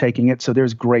 You were taking it, so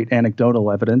there's great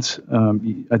anecdotal evidence.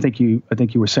 I think you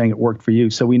were saying it worked for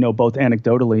you. So we know both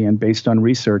anecdotally and based on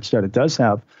research that it does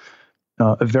have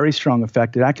a very strong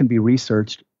effect. That can be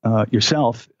researched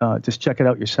yourself. Just check it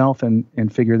out yourself and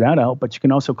figure that out. But you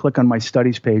can also click on my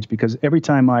studies page, because every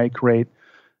time I create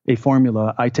a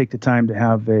formula, I take the time to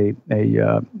have the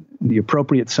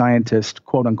appropriate scientist,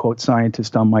 quote unquote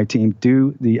scientist, on my team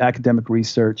do the academic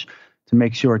research to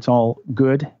make sure it's all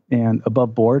good and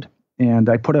above board. And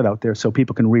I put it out there so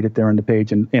people can read it there on the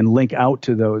page and link out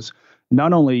to those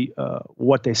not only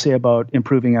what they say about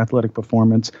improving athletic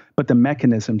performance, but the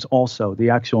mechanisms also, the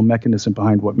actual mechanism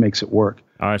behind what makes it work.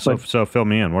 All right, so fill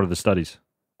me in. What are the studies?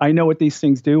 I know what these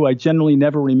things do. I generally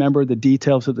never remember the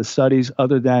details of the studies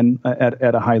other than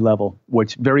at a high level,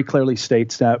 which very clearly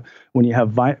states that when you have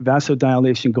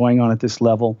vasodilation going on at this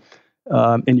level,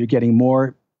 and you're getting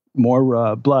more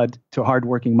blood to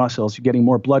hardworking muscles, you're getting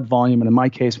more blood volume, and in my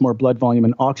case, more blood volume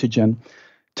and oxygen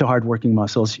to hardworking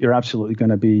muscles, you're absolutely going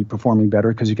to be performing better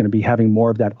because you're going to be having more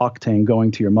of that octane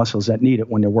going to your muscles that need it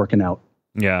when they're working out.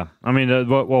 Yeah. I mean,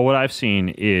 what I've seen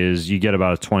is you get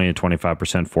about a 20 to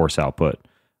 25% force output,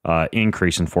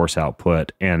 increase in force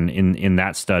output. And in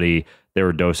that study, they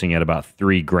were dosing at about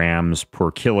 3 grams per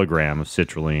kilogram of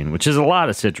citrulline, which is a lot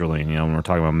of citrulline, when we're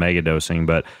talking about mega dosing.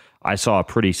 But I saw a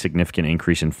pretty significant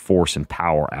increase in force and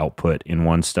power output in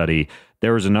one study.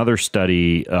 There was another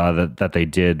study that they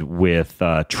did with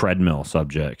treadmill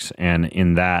subjects, and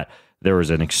in that there was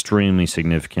an extremely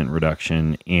significant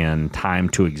reduction in time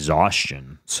to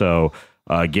exhaustion. So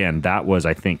again, that was,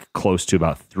 I think, close to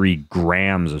about 3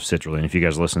 grams of citrulline. If you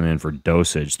guys are listening in for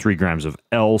dosage, 3 grams of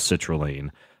L-citrulline,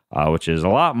 which is a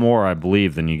lot more, I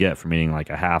believe, than you get from eating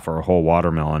like a half or a whole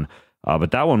watermelon.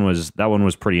 But that one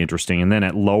was pretty interesting. And then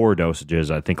at lower dosages,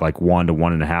 I think like 1 to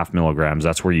 1.5 milligrams,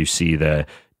 that's where you see the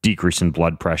decrease in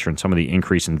blood pressure and some of the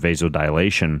increase in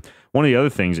vasodilation. One of the other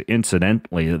things,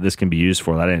 incidentally, that this can be used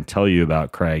for that I didn't tell you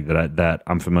about, Craig, that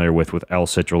I'm familiar with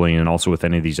L-citrulline and also with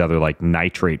any of these other like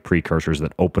nitrate precursors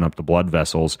that open up the blood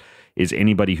vessels, is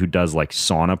anybody who does like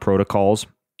sauna protocols,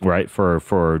 right, for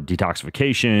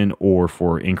detoxification or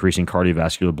for increasing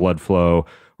cardiovascular blood flow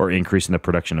or increasing the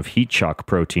production of heat shock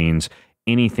proteins.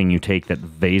 Anything you take that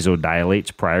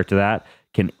vasodilates prior to that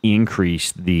can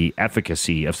increase the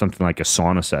efficacy of something like a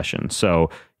sauna session. So,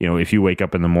 if you wake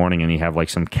up in the morning and you have like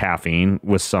some caffeine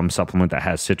with some supplement that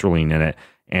has citrulline in it,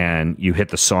 and you hit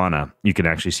the sauna, you can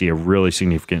actually see a really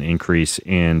significant increase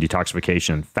in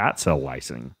detoxification and fat cell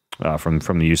lysing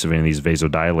from the use of any of these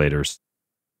vasodilators.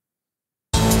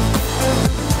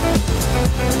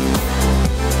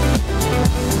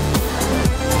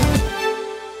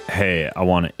 Hey, I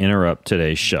want to interrupt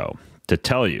today's show to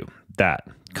tell you that,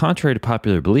 contrary to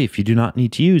popular belief, you do not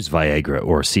need to use Viagra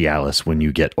or Cialis when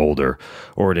you get older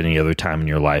or at any other time in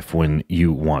your life when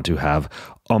you want to have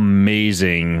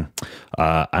amazing,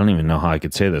 I don't even know how I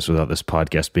could say this without this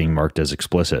podcast being marked as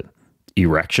explicit,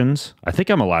 erections. I think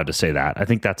I'm allowed to say that. I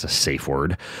think that's a safe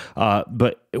word.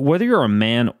 But whether you're a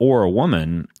man or a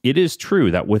woman, it is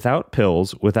true that without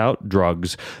pills, without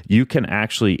drugs, you can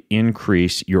actually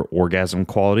increase your orgasm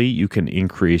quality. You can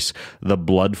increase the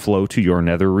blood flow to your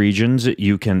nether regions.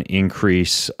 You can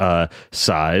increase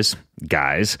size.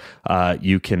 Guys,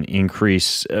 you can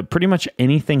increase pretty much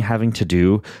anything having to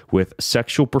do with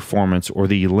sexual performance or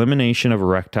the elimination of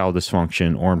erectile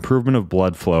dysfunction or improvement of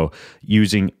blood flow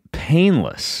using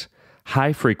painless,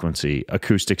 high-frequency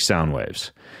acoustic sound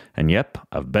waves. And yep,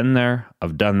 I've been there,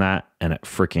 I've done that, and it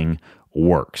freaking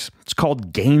works. It's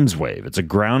called GainsWave. It's a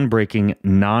groundbreaking,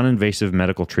 non-invasive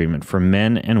medical treatment for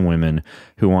men and women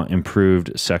who want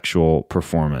improved sexual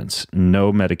performance.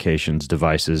 No medications,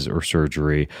 devices, or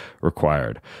surgery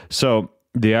required. So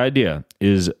the idea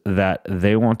is that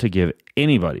they want to give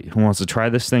anybody who wants to try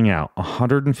this thing out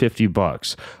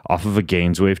 $150 off of a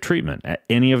GainsWave treatment at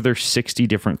any of their 60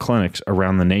 different clinics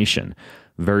around the nation.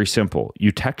 Very simple.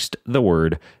 You text the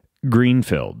word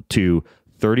Greenfield to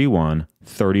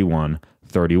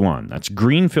 313131. That's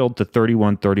Greenfield to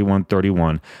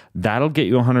 313131. That'll get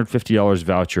you a $150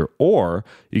 voucher, or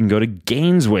you can go to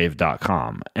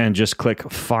gainswave.com and just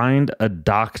click find a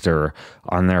doctor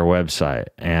on their website,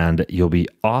 and you'll be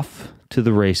off to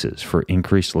the races for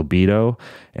increased libido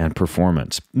and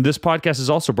performance. This podcast is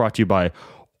also brought to you by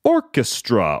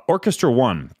Orchestra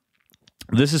One.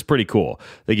 This is pretty cool.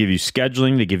 They give you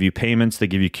scheduling, they give you payments, they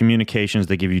give you communications,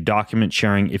 they give you document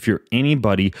sharing if you're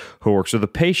anybody who works with a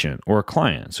patient or a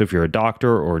client. So if you're a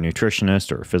doctor or a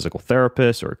nutritionist or a physical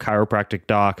therapist or a chiropractic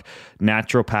doc,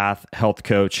 naturopath, health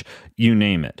coach, you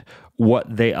name it.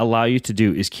 What they allow you to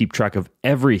do is keep track of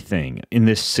everything in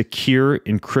this secure,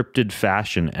 encrypted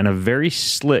fashion and a very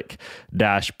slick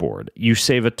dashboard. You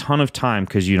save a ton of time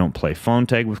because you don't play phone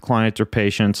tag with clients or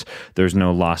patients. There's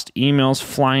no lost emails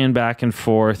flying back and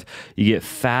forth. You get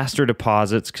faster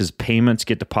deposits because payments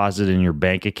get deposited in your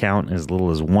bank account in as little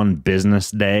as 1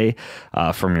 business day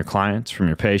from your clients, from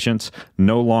your patients.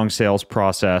 No long sales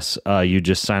process. You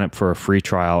just sign up for a free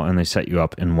trial and they set you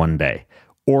up in 1 day.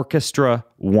 Orchestra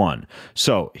One.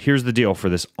 So here's the deal for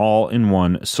this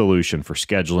all-in-one solution for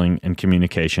scheduling and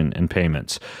communication and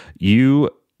payments.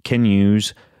 You can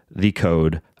use the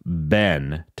code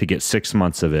BEN to get 6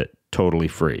 months of it totally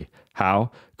free.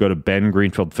 How? Go to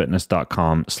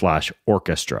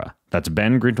bengreenfieldfitness.com/orchestra. That's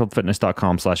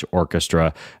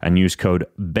bengreenfieldfitness.com/orchestra and use code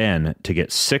BEN to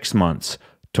get 6 months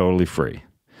totally free.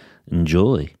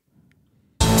 Enjoy.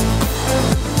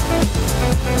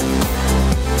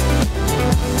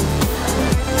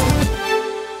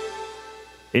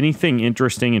 Anything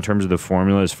interesting in terms of the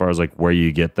formula as far as like where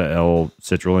you get the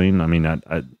L-citrulline? I mean,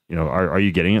 are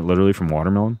you getting it literally from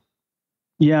watermelon?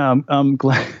 Yeah, I'm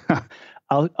glad.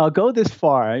 I'll go this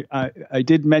far. I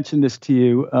did mention this to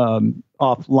you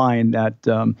offline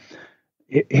that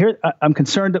here I'm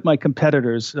concerned that my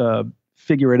competitors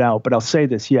figure it out. But I'll say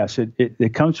this: yes,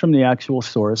 it comes from the actual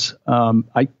source.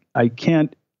 I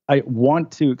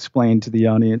want to explain to the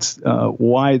audience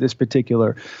why this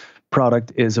particular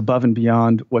product is above and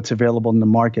beyond what's available in the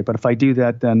market. But if I do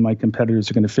that, then my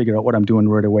competitors are going to figure out what I'm doing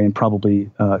right away and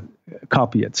probably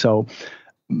copy it. So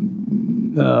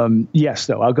yes,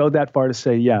 though, I'll go that far to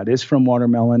say, yeah, it is from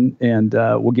watermelon, and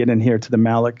we'll get in here to the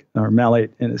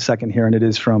malate in a second here, and it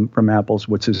is from apples,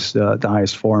 which is the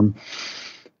highest form.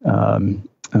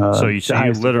 So you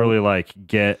literally like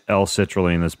get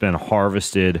L-citrulline that's been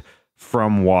harvested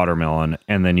from watermelon,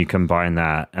 and then you combine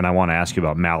that, and I want to ask you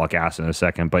about malic acid in a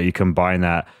second, but you combine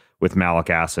that with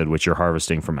malic acid, which you're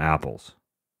harvesting from apples.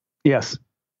 Yes.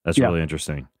 That's really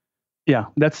interesting. Yeah,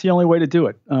 that's the only way to do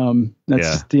it.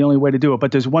 The only way to do it.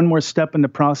 But there's one more step in the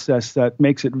process that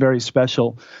makes it very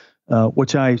special,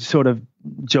 which I sort of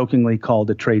jokingly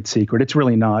called a trade secret. It's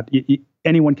really not.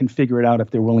 Anyone can figure it out if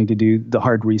they're willing to do the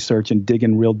hard research and dig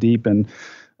in real deep and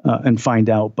find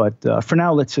out. But for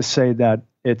now, let's just say that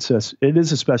it is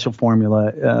a special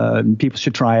formula. People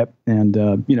should try it, and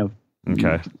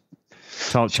Okay.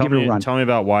 Tell me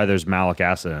about why there's malic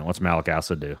acid in it. What's malic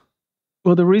acid do?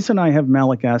 Well, the reason I have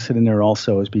malic acid in there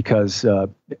also is because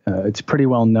it's pretty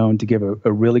well known to give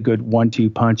a really good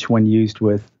 1-2 punch when used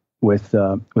with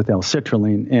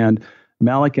L-citrulline. And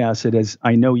malic acid, as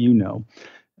I know you know,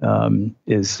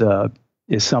 is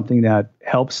something that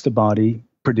helps the body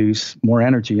produce more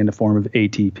energy in the form of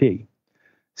ATP.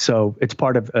 So it's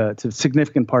it's a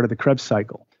significant part of the Krebs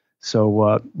cycle.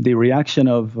 So the reaction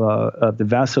of the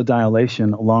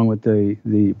vasodilation along with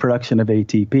the production of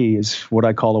ATP is what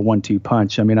I call a 1-2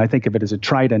 punch. I mean, I think of it as a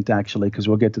trident, actually, because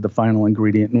we'll get to the final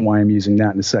ingredient and why I'm using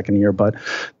that in a second here. But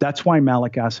that's why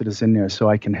malic acid is in there, so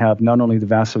I can have not only the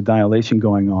vasodilation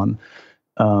going on,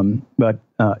 but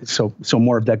so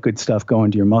more of that good stuff going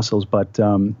to your muscles, but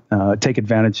take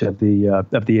advantage of the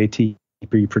ATP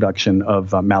production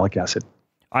of malic acid.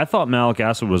 I thought malic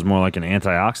acid was more like an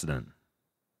antioxidant.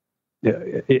 Yeah,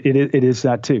 it is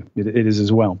that too. It is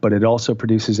as well, but it also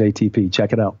produces ATP.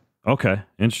 Check it out. Okay,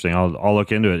 interesting. I'll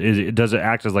look into it. Does it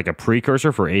act as like a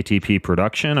precursor for ATP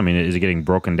production? I mean, is it getting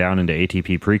broken down into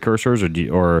ATP precursors,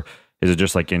 or is it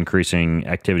just like increasing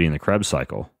activity in the Krebs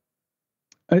cycle?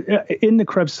 In the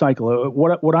Krebs cycle,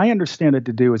 what I understand it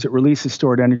to do is it releases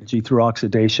stored energy through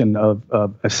oxidation of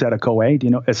acetyl-CoA. Do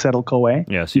you know acetyl-CoA?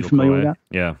 Yeah, you familiar with that?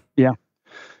 Yeah. Yeah.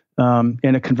 And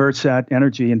it converts that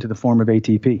energy into the form of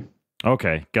ATP.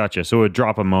 Okay, gotcha. So it would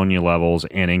drop ammonia levels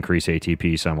and increase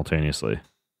ATP simultaneously.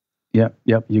 Yep.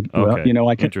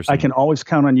 I can always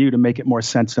count on you to make it more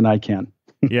sense than I can.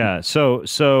 Yeah.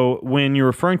 So when you're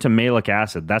referring to malic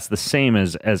acid, that's the same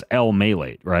as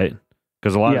L-malate, right?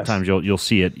 Because a lot of times you'll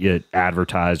see it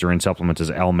advertised or in supplements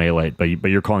as L-malate, but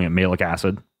you're calling it malic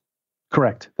acid.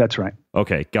 Correct. That's right.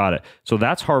 Okay, got it. So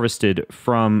that's harvested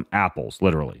from apples,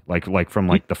 literally, like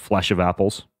from the flesh of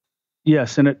apples.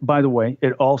 Yes, and by the way,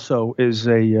 it also is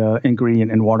a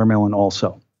ingredient in watermelon.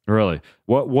 Also, really,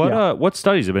 what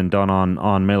studies have been done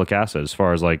on malic acid as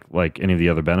far as like any of the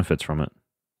other benefits from it?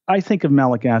 I think of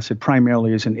malic acid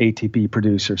primarily as an ATP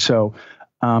producer. So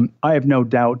I have no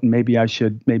doubt, and maybe I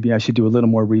should do a little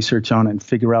more research on it and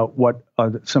figure out what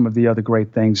are some of the other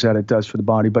great things that it does for the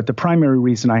body. But the primary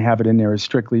reason I have it in there is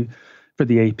strictly for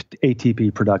the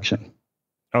ATP production.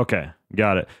 Okay,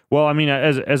 got it. Well, I mean,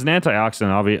 as an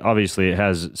antioxidant, obviously it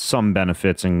has some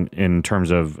benefits in terms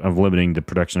of limiting the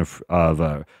production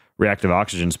of reactive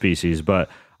oxygen species. But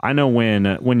I know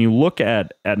when you look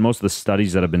at most of the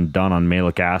studies that have been done on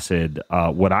malic acid,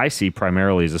 what I see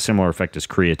primarily is a similar effect as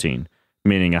creatine,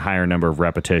 meaning a higher number of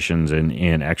repetitions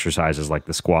in exercises like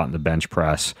the squat and the bench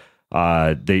press.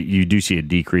 You do see a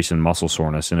decrease in muscle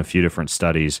soreness in a few different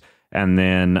studies. And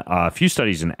then a few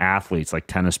studies in athletes like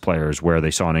tennis players where they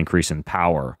saw an increase in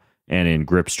power and in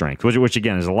grip strength, which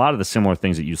again is a lot of the similar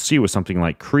things that you see with something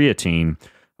like creatine.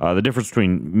 The difference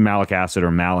between malic acid or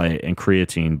malate and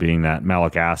creatine being that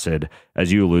malic acid,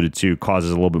 as you alluded to, causes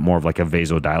a little bit more of like a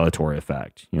vasodilatory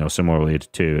effect, similarly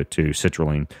to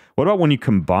citrulline. What about when you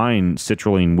combine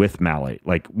citrulline with malate?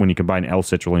 Like when you combine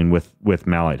L-citrulline with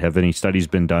malate, have any studies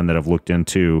been done that have looked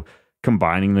into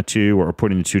combining the two or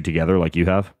putting the two together like you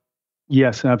have?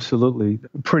 Yes, absolutely.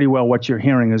 Pretty well what you're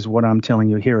hearing is what I'm telling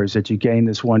you here, is that you gain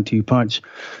this 1-2 punch.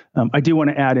 I do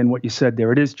want to add in what you said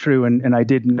there. It is true, and I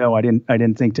didn't know. I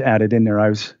didn't think to add it in there.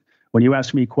 When you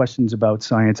ask me questions about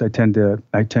science, I tend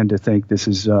to think this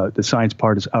is the science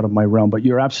part is out of my realm. But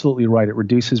you're absolutely right. It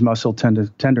reduces muscle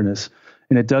tenderness,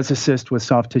 and it does assist with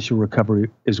soft tissue recovery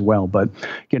as well. But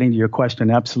getting to your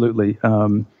question, absolutely.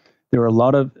 There are a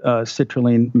lot of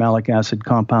citrulline malic acid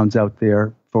compounds out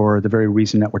there for the very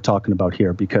reason that we're talking about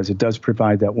here, because it does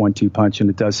provide that 1-2 punch, and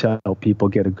it does help people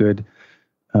get a good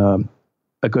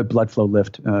blood flow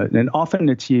lift. And often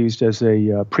it's used as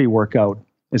a pre-workout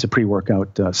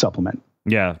supplement.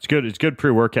 Yeah, it's good. It's good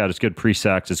pre-workout. It's good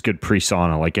pre-sex. It's good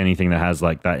pre-sauna. Like anything that has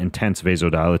like that intense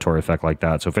vasodilatory effect like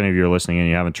that. So if any of you are listening and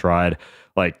you haven't tried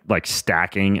like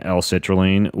stacking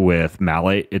L-citrulline with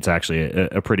malate, it's actually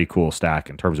a pretty cool stack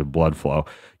in terms of blood flow.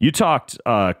 You talked,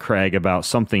 Craig, about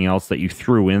something else that you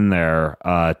threw in there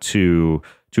to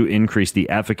increase the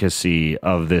efficacy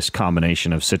of this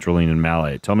combination of citrulline and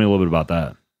malate. Tell me a little bit about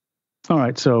that. All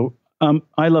right. So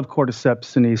I love cordyceps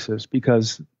senesis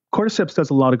because cordyceps does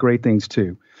a lot of great things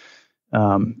too.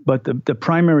 But the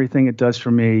primary thing it does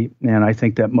for me, and I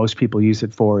think that most people use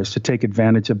it for, is to take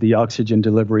advantage of the oxygen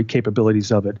delivery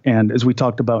capabilities of it. And as we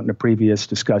talked about in a previous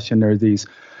discussion, there are these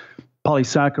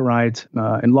polysaccharides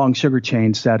and long sugar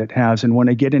chains that it has. And when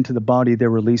they get into the body, they're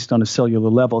released on a cellular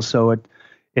level. So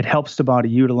it helps the body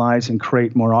utilize and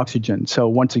create more oxygen. So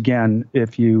once again,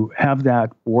 if you have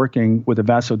that working with a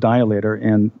vasodilator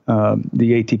and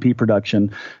the ATP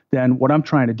production, then what I'm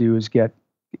trying to do is get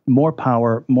more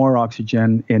power, more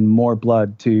oxygen, and more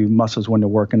blood to muscles when they're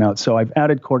working out. So I've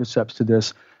added cordyceps to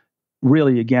this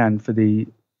really, again,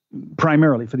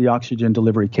 primarily for the oxygen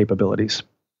delivery capabilities.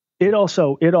 It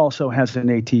also has an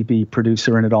ATP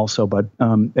producer in it also, but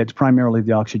it's primarily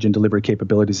the oxygen delivery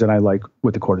capabilities that I like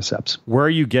with the cordyceps. Where are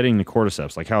you getting the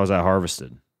cordyceps? Like, how is that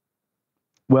harvested?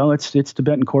 Well, it's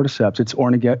Tibetan cordyceps.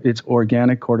 It's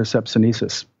organic cordyceps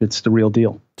senesis. It's the real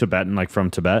deal. Tibetan, like from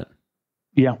Tibet?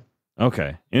 Yeah.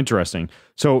 Okay, interesting.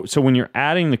 So when you're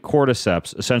adding the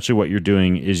cordyceps, essentially what you're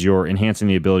doing is you're enhancing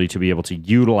the ability to be able to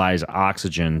utilize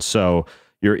oxygen. So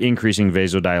you're increasing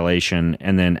vasodilation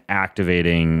and then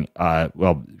activating,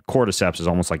 cordyceps is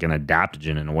almost like an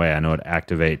adaptogen in a way. I know it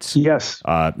activates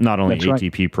not only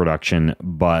ATP production,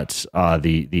 but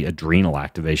the adrenal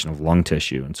activation of lung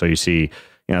tissue. And so you see,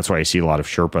 that's why you see a lot of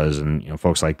Sherpas and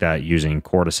folks like that using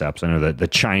cordyceps. I know that the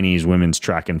Chinese women's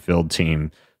track and field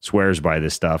team swears by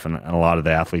this stuff, and a lot of the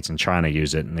athletes in China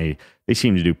use it, and they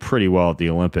seem to do pretty well at the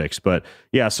Olympics. But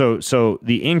yeah, so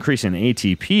the increase in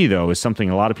ATP though is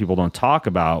something a lot of people don't talk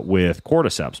about with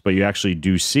cordyceps, but you actually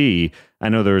do see. I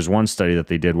know there was one study that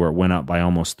they did where it went up by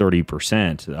almost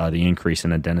 30%, the increase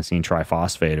in adenosine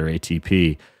triphosphate or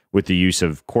ATP with the use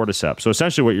of cordyceps. So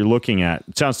essentially what you're looking at,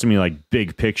 it sounds to me like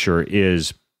big picture,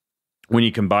 is when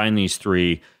you combine these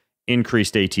three,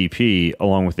 increased ATP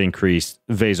along with increased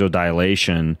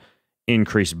vasodilation,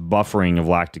 increased buffering of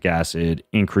lactic acid,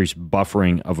 increased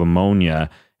buffering of ammonia,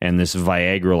 and this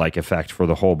Viagra-like effect for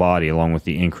the whole body, along with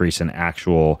the increase in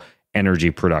actual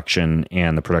energy production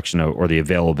and the production of, or the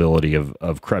availability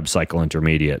of Krebs cycle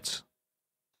intermediates.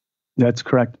 That's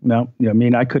correct. No, I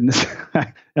mean, I couldn't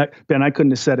Ben, I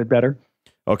couldn't have said it better.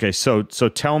 Okay, so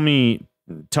tell me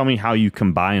how you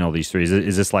combine all these three.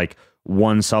 Is this like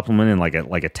one supplement in like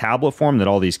a tablet form that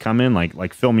all these come in?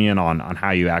 Like fill me in on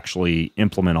how you actually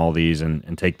implement all these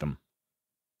and take them.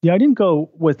 Yeah, I didn't go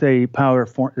with a powder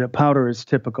form. The powder is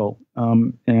typical,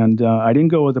 and I didn't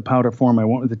go with the powder form. I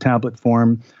went with the tablet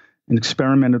form and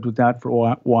experimented with that for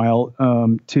a while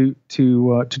to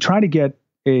try to get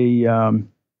a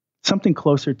something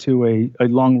closer to a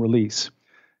long release.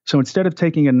 So instead of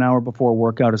taking it an hour before a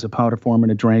workout as a powder form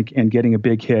in a drink and getting a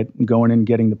big hit and going in and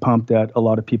getting the pump that a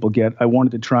lot of people get, I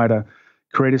wanted to try to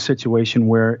create a situation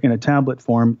where in a tablet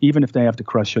form, even if they have to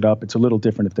crush it up, it's a little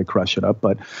different if they crush it up,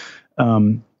 but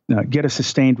get a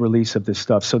sustained release of this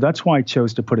stuff. So that's why I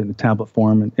chose to put it in the tablet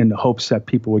form in the hopes that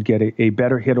people would get a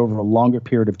better hit over a longer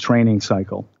period of training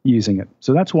cycle using it.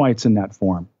 So that's why it's in that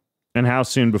form. And how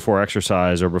soon before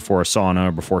exercise or before a sauna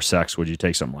or before sex would you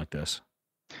take something like this?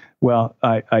 Well,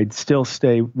 I'd still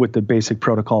stay with the basic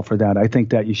protocol for that. I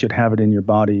think that you should have it in your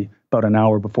body about an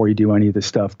hour before you do any of this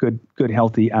stuff. Good,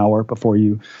 healthy hour before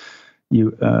you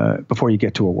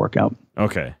get to a workout.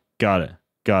 Okay, got it.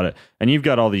 Got it. And you've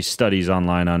got all these studies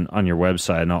online on your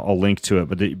website, and I'll link to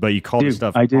it. But you call this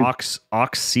stuff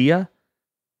Oxcia?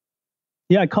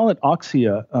 Yeah, I call it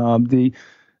Oxcia.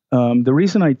 The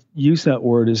reason I use that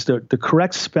word is that the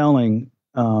correct spelling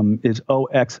is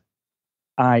Oxia,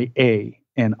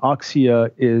 and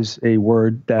Oxcia is a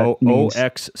word that means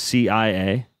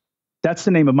Oxcia. That's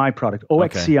the name of my product.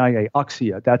 Oxcia,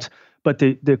 Oxcia. But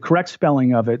the correct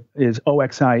spelling of it is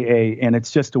Oxia, and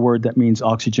it's just a word that means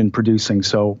oxygen producing.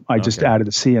 So I just added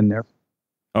a C in there.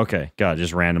 Okay, got it.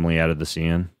 Just randomly added the C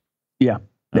in. Yeah.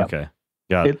 Okay.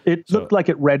 Got it. It looked like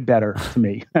it read better to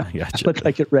me. Gotcha. It looked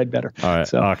like it read better. All right.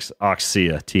 So.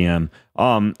 Oxcia, TM.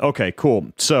 Okay, cool.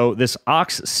 So this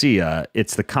Oxcia,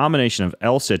 it's the combination of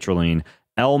L-citrulline,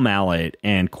 L-malate,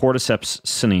 and cordyceps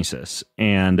senesis.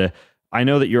 And I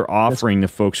know that you're offering the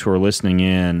folks who are listening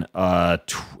in,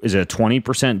 is it a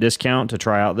 20% discount to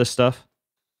try out this stuff?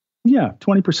 Yeah,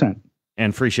 20%.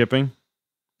 And free shipping?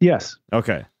 Yes.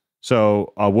 Okay.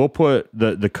 So we'll put,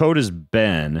 the code is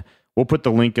Ben. We'll put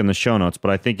the link in the show notes,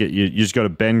 but I think you just go to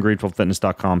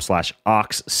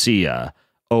bengreenfieldfitness.com/Oxcia,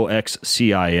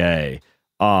 Oxcia.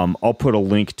 I'll put a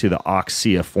link to the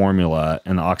Oxcia formula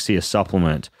and the Oxcia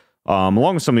supplement,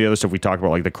 along with some of the other stuff we talked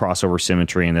about, like the crossover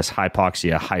symmetry and this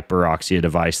hypoxia, hyperoxia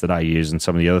device that I use, and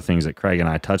some of the other things that Craig and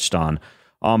I touched on.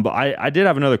 But I did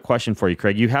have another question for you,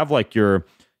 Craig. You have your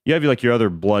other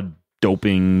blood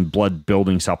building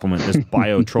supplement, this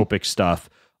biotropic stuff.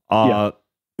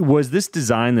 Was this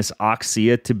designed, this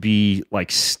Oxcia, to be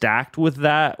like stacked with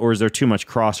that, or is there too much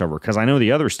crossover? Because I know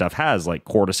the other stuff has like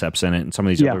cordyceps in it and some of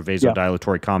these other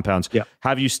vasodilatory compounds. Yeah.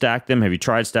 Have you stacked them? Have you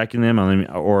tried stacking them,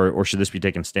 or should this be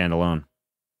taken standalone?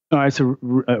 It's a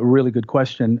really good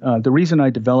question. The reason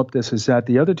I developed this is that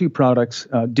the other two products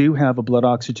do have a blood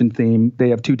oxygen theme. They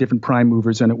have two different prime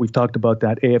movers in it. We've talked about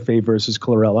that, AFA versus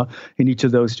chlorella, and each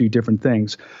of those do different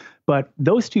things. But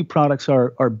those two products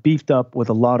are beefed up with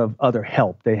a lot of other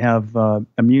help. They have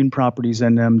immune properties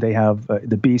in them. They have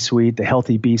the B suite, the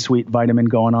healthy B suite vitamin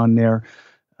going on there,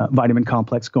 vitamin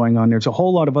complex going on there. There's a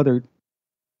whole lot of other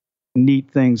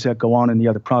neat things that go on in the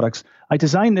other products. I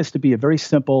designed this to be a very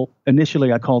simple,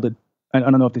 initially I called it, I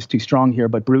don't know if it's too strong here,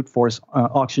 but brute force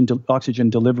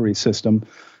oxygen delivery system,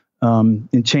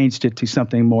 and changed it to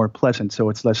something more pleasant so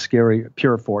it's less scary,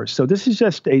 pure force. So this is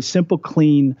just a simple,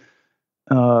 clean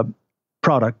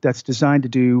product that's designed to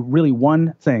do really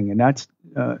one thing, and that's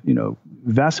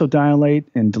vasodilate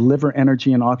and deliver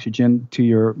energy and oxygen to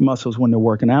your muscles when they're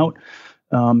working out.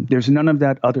 There's none of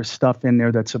that other stuff in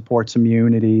there that supports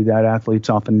immunity that athletes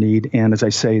often need, and as I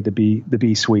say, the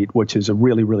B suite, which is a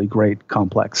really, really great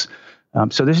complex.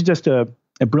 So this is just a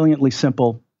brilliantly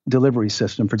simple delivery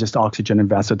system for just oxygen and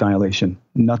vasodilation,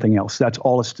 nothing else. That's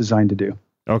all it's designed to do.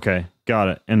 Okay, got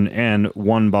it. And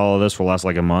one bottle of this will last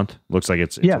like a month. Looks like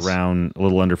it's around a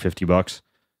little under $50.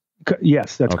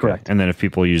 Yes, that's correct. And then if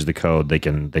people use the code, they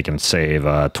can save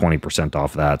 20%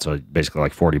 off that. So basically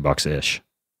like $40 ish.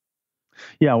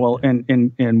 Yeah, well,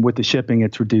 and with the shipping,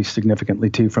 it's reduced significantly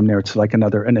too. From there, it's like an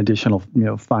additional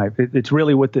 $5. It's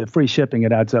really, with the free shipping,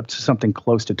 it adds up to something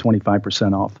close to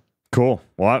 25% off. Cool.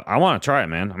 Well, I want to try it,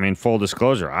 man. I mean, full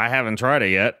disclosure, I haven't tried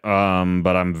it yet,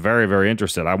 but I'm very, very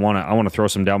interested. I want to throw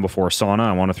some down before sauna.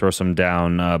 I want to throw some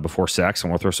down before sex. I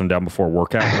want to throw some down before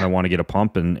workout, and I want to get a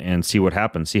pump and see what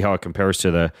happens. See how it compares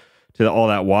to all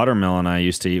that watermelon I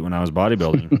used to eat when I was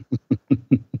bodybuilding.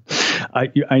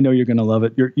 I know you're going to love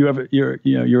it. You're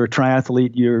a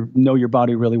triathlete. You know your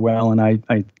body really well, and I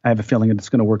have a feeling that it's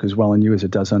going to work as well on you as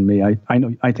it does on me. I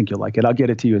think you'll like it. I'll get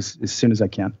it to you as soon as I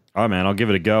can. All right, man. I'll give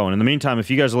it a go. And in the meantime, if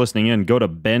you guys are listening in, go to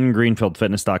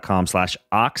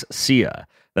bengreenfieldfitness.com/Oxcia.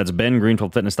 That's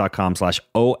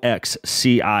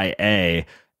bengreenfieldfitness.com/Oxcia,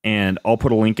 and I'll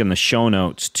put a link in the show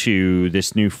notes to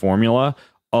this new formula,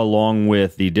 along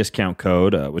with the discount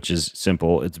code, which is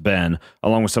simple. It's Ben,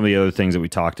 along with some of the other things that we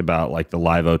talked about, like the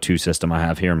Live O2 system I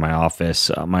have here in my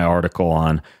office, my article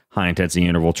on high-intensity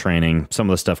interval training, some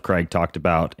of the stuff Craig talked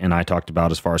about and I talked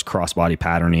about as far as cross-body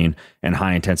patterning and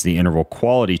high-intensity interval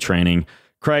quality training.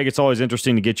 Craig, it's always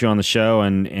interesting to get you on the show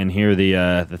and hear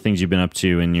the things you've been up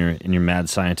to in your mad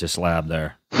scientist lab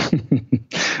there.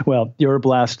 Well, you're a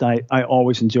blast. I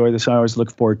always enjoy this. I always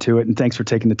look forward to it, and thanks for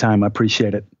taking the time. I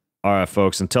appreciate it. All right,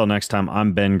 folks, until next time,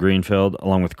 I'm Ben Greenfield,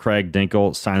 along with Craig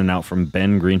Dinkel, signing out from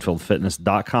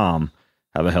bengreenfieldfitness.com.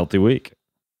 Have a healthy week.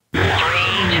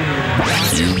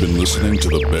 You've been listening to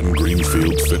the Ben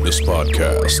Greenfield Fitness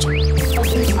Podcast.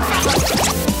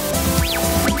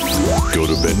 Go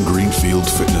to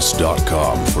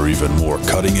bengreenfieldfitness.com for even more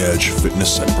cutting-edge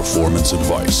fitness and performance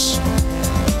advice.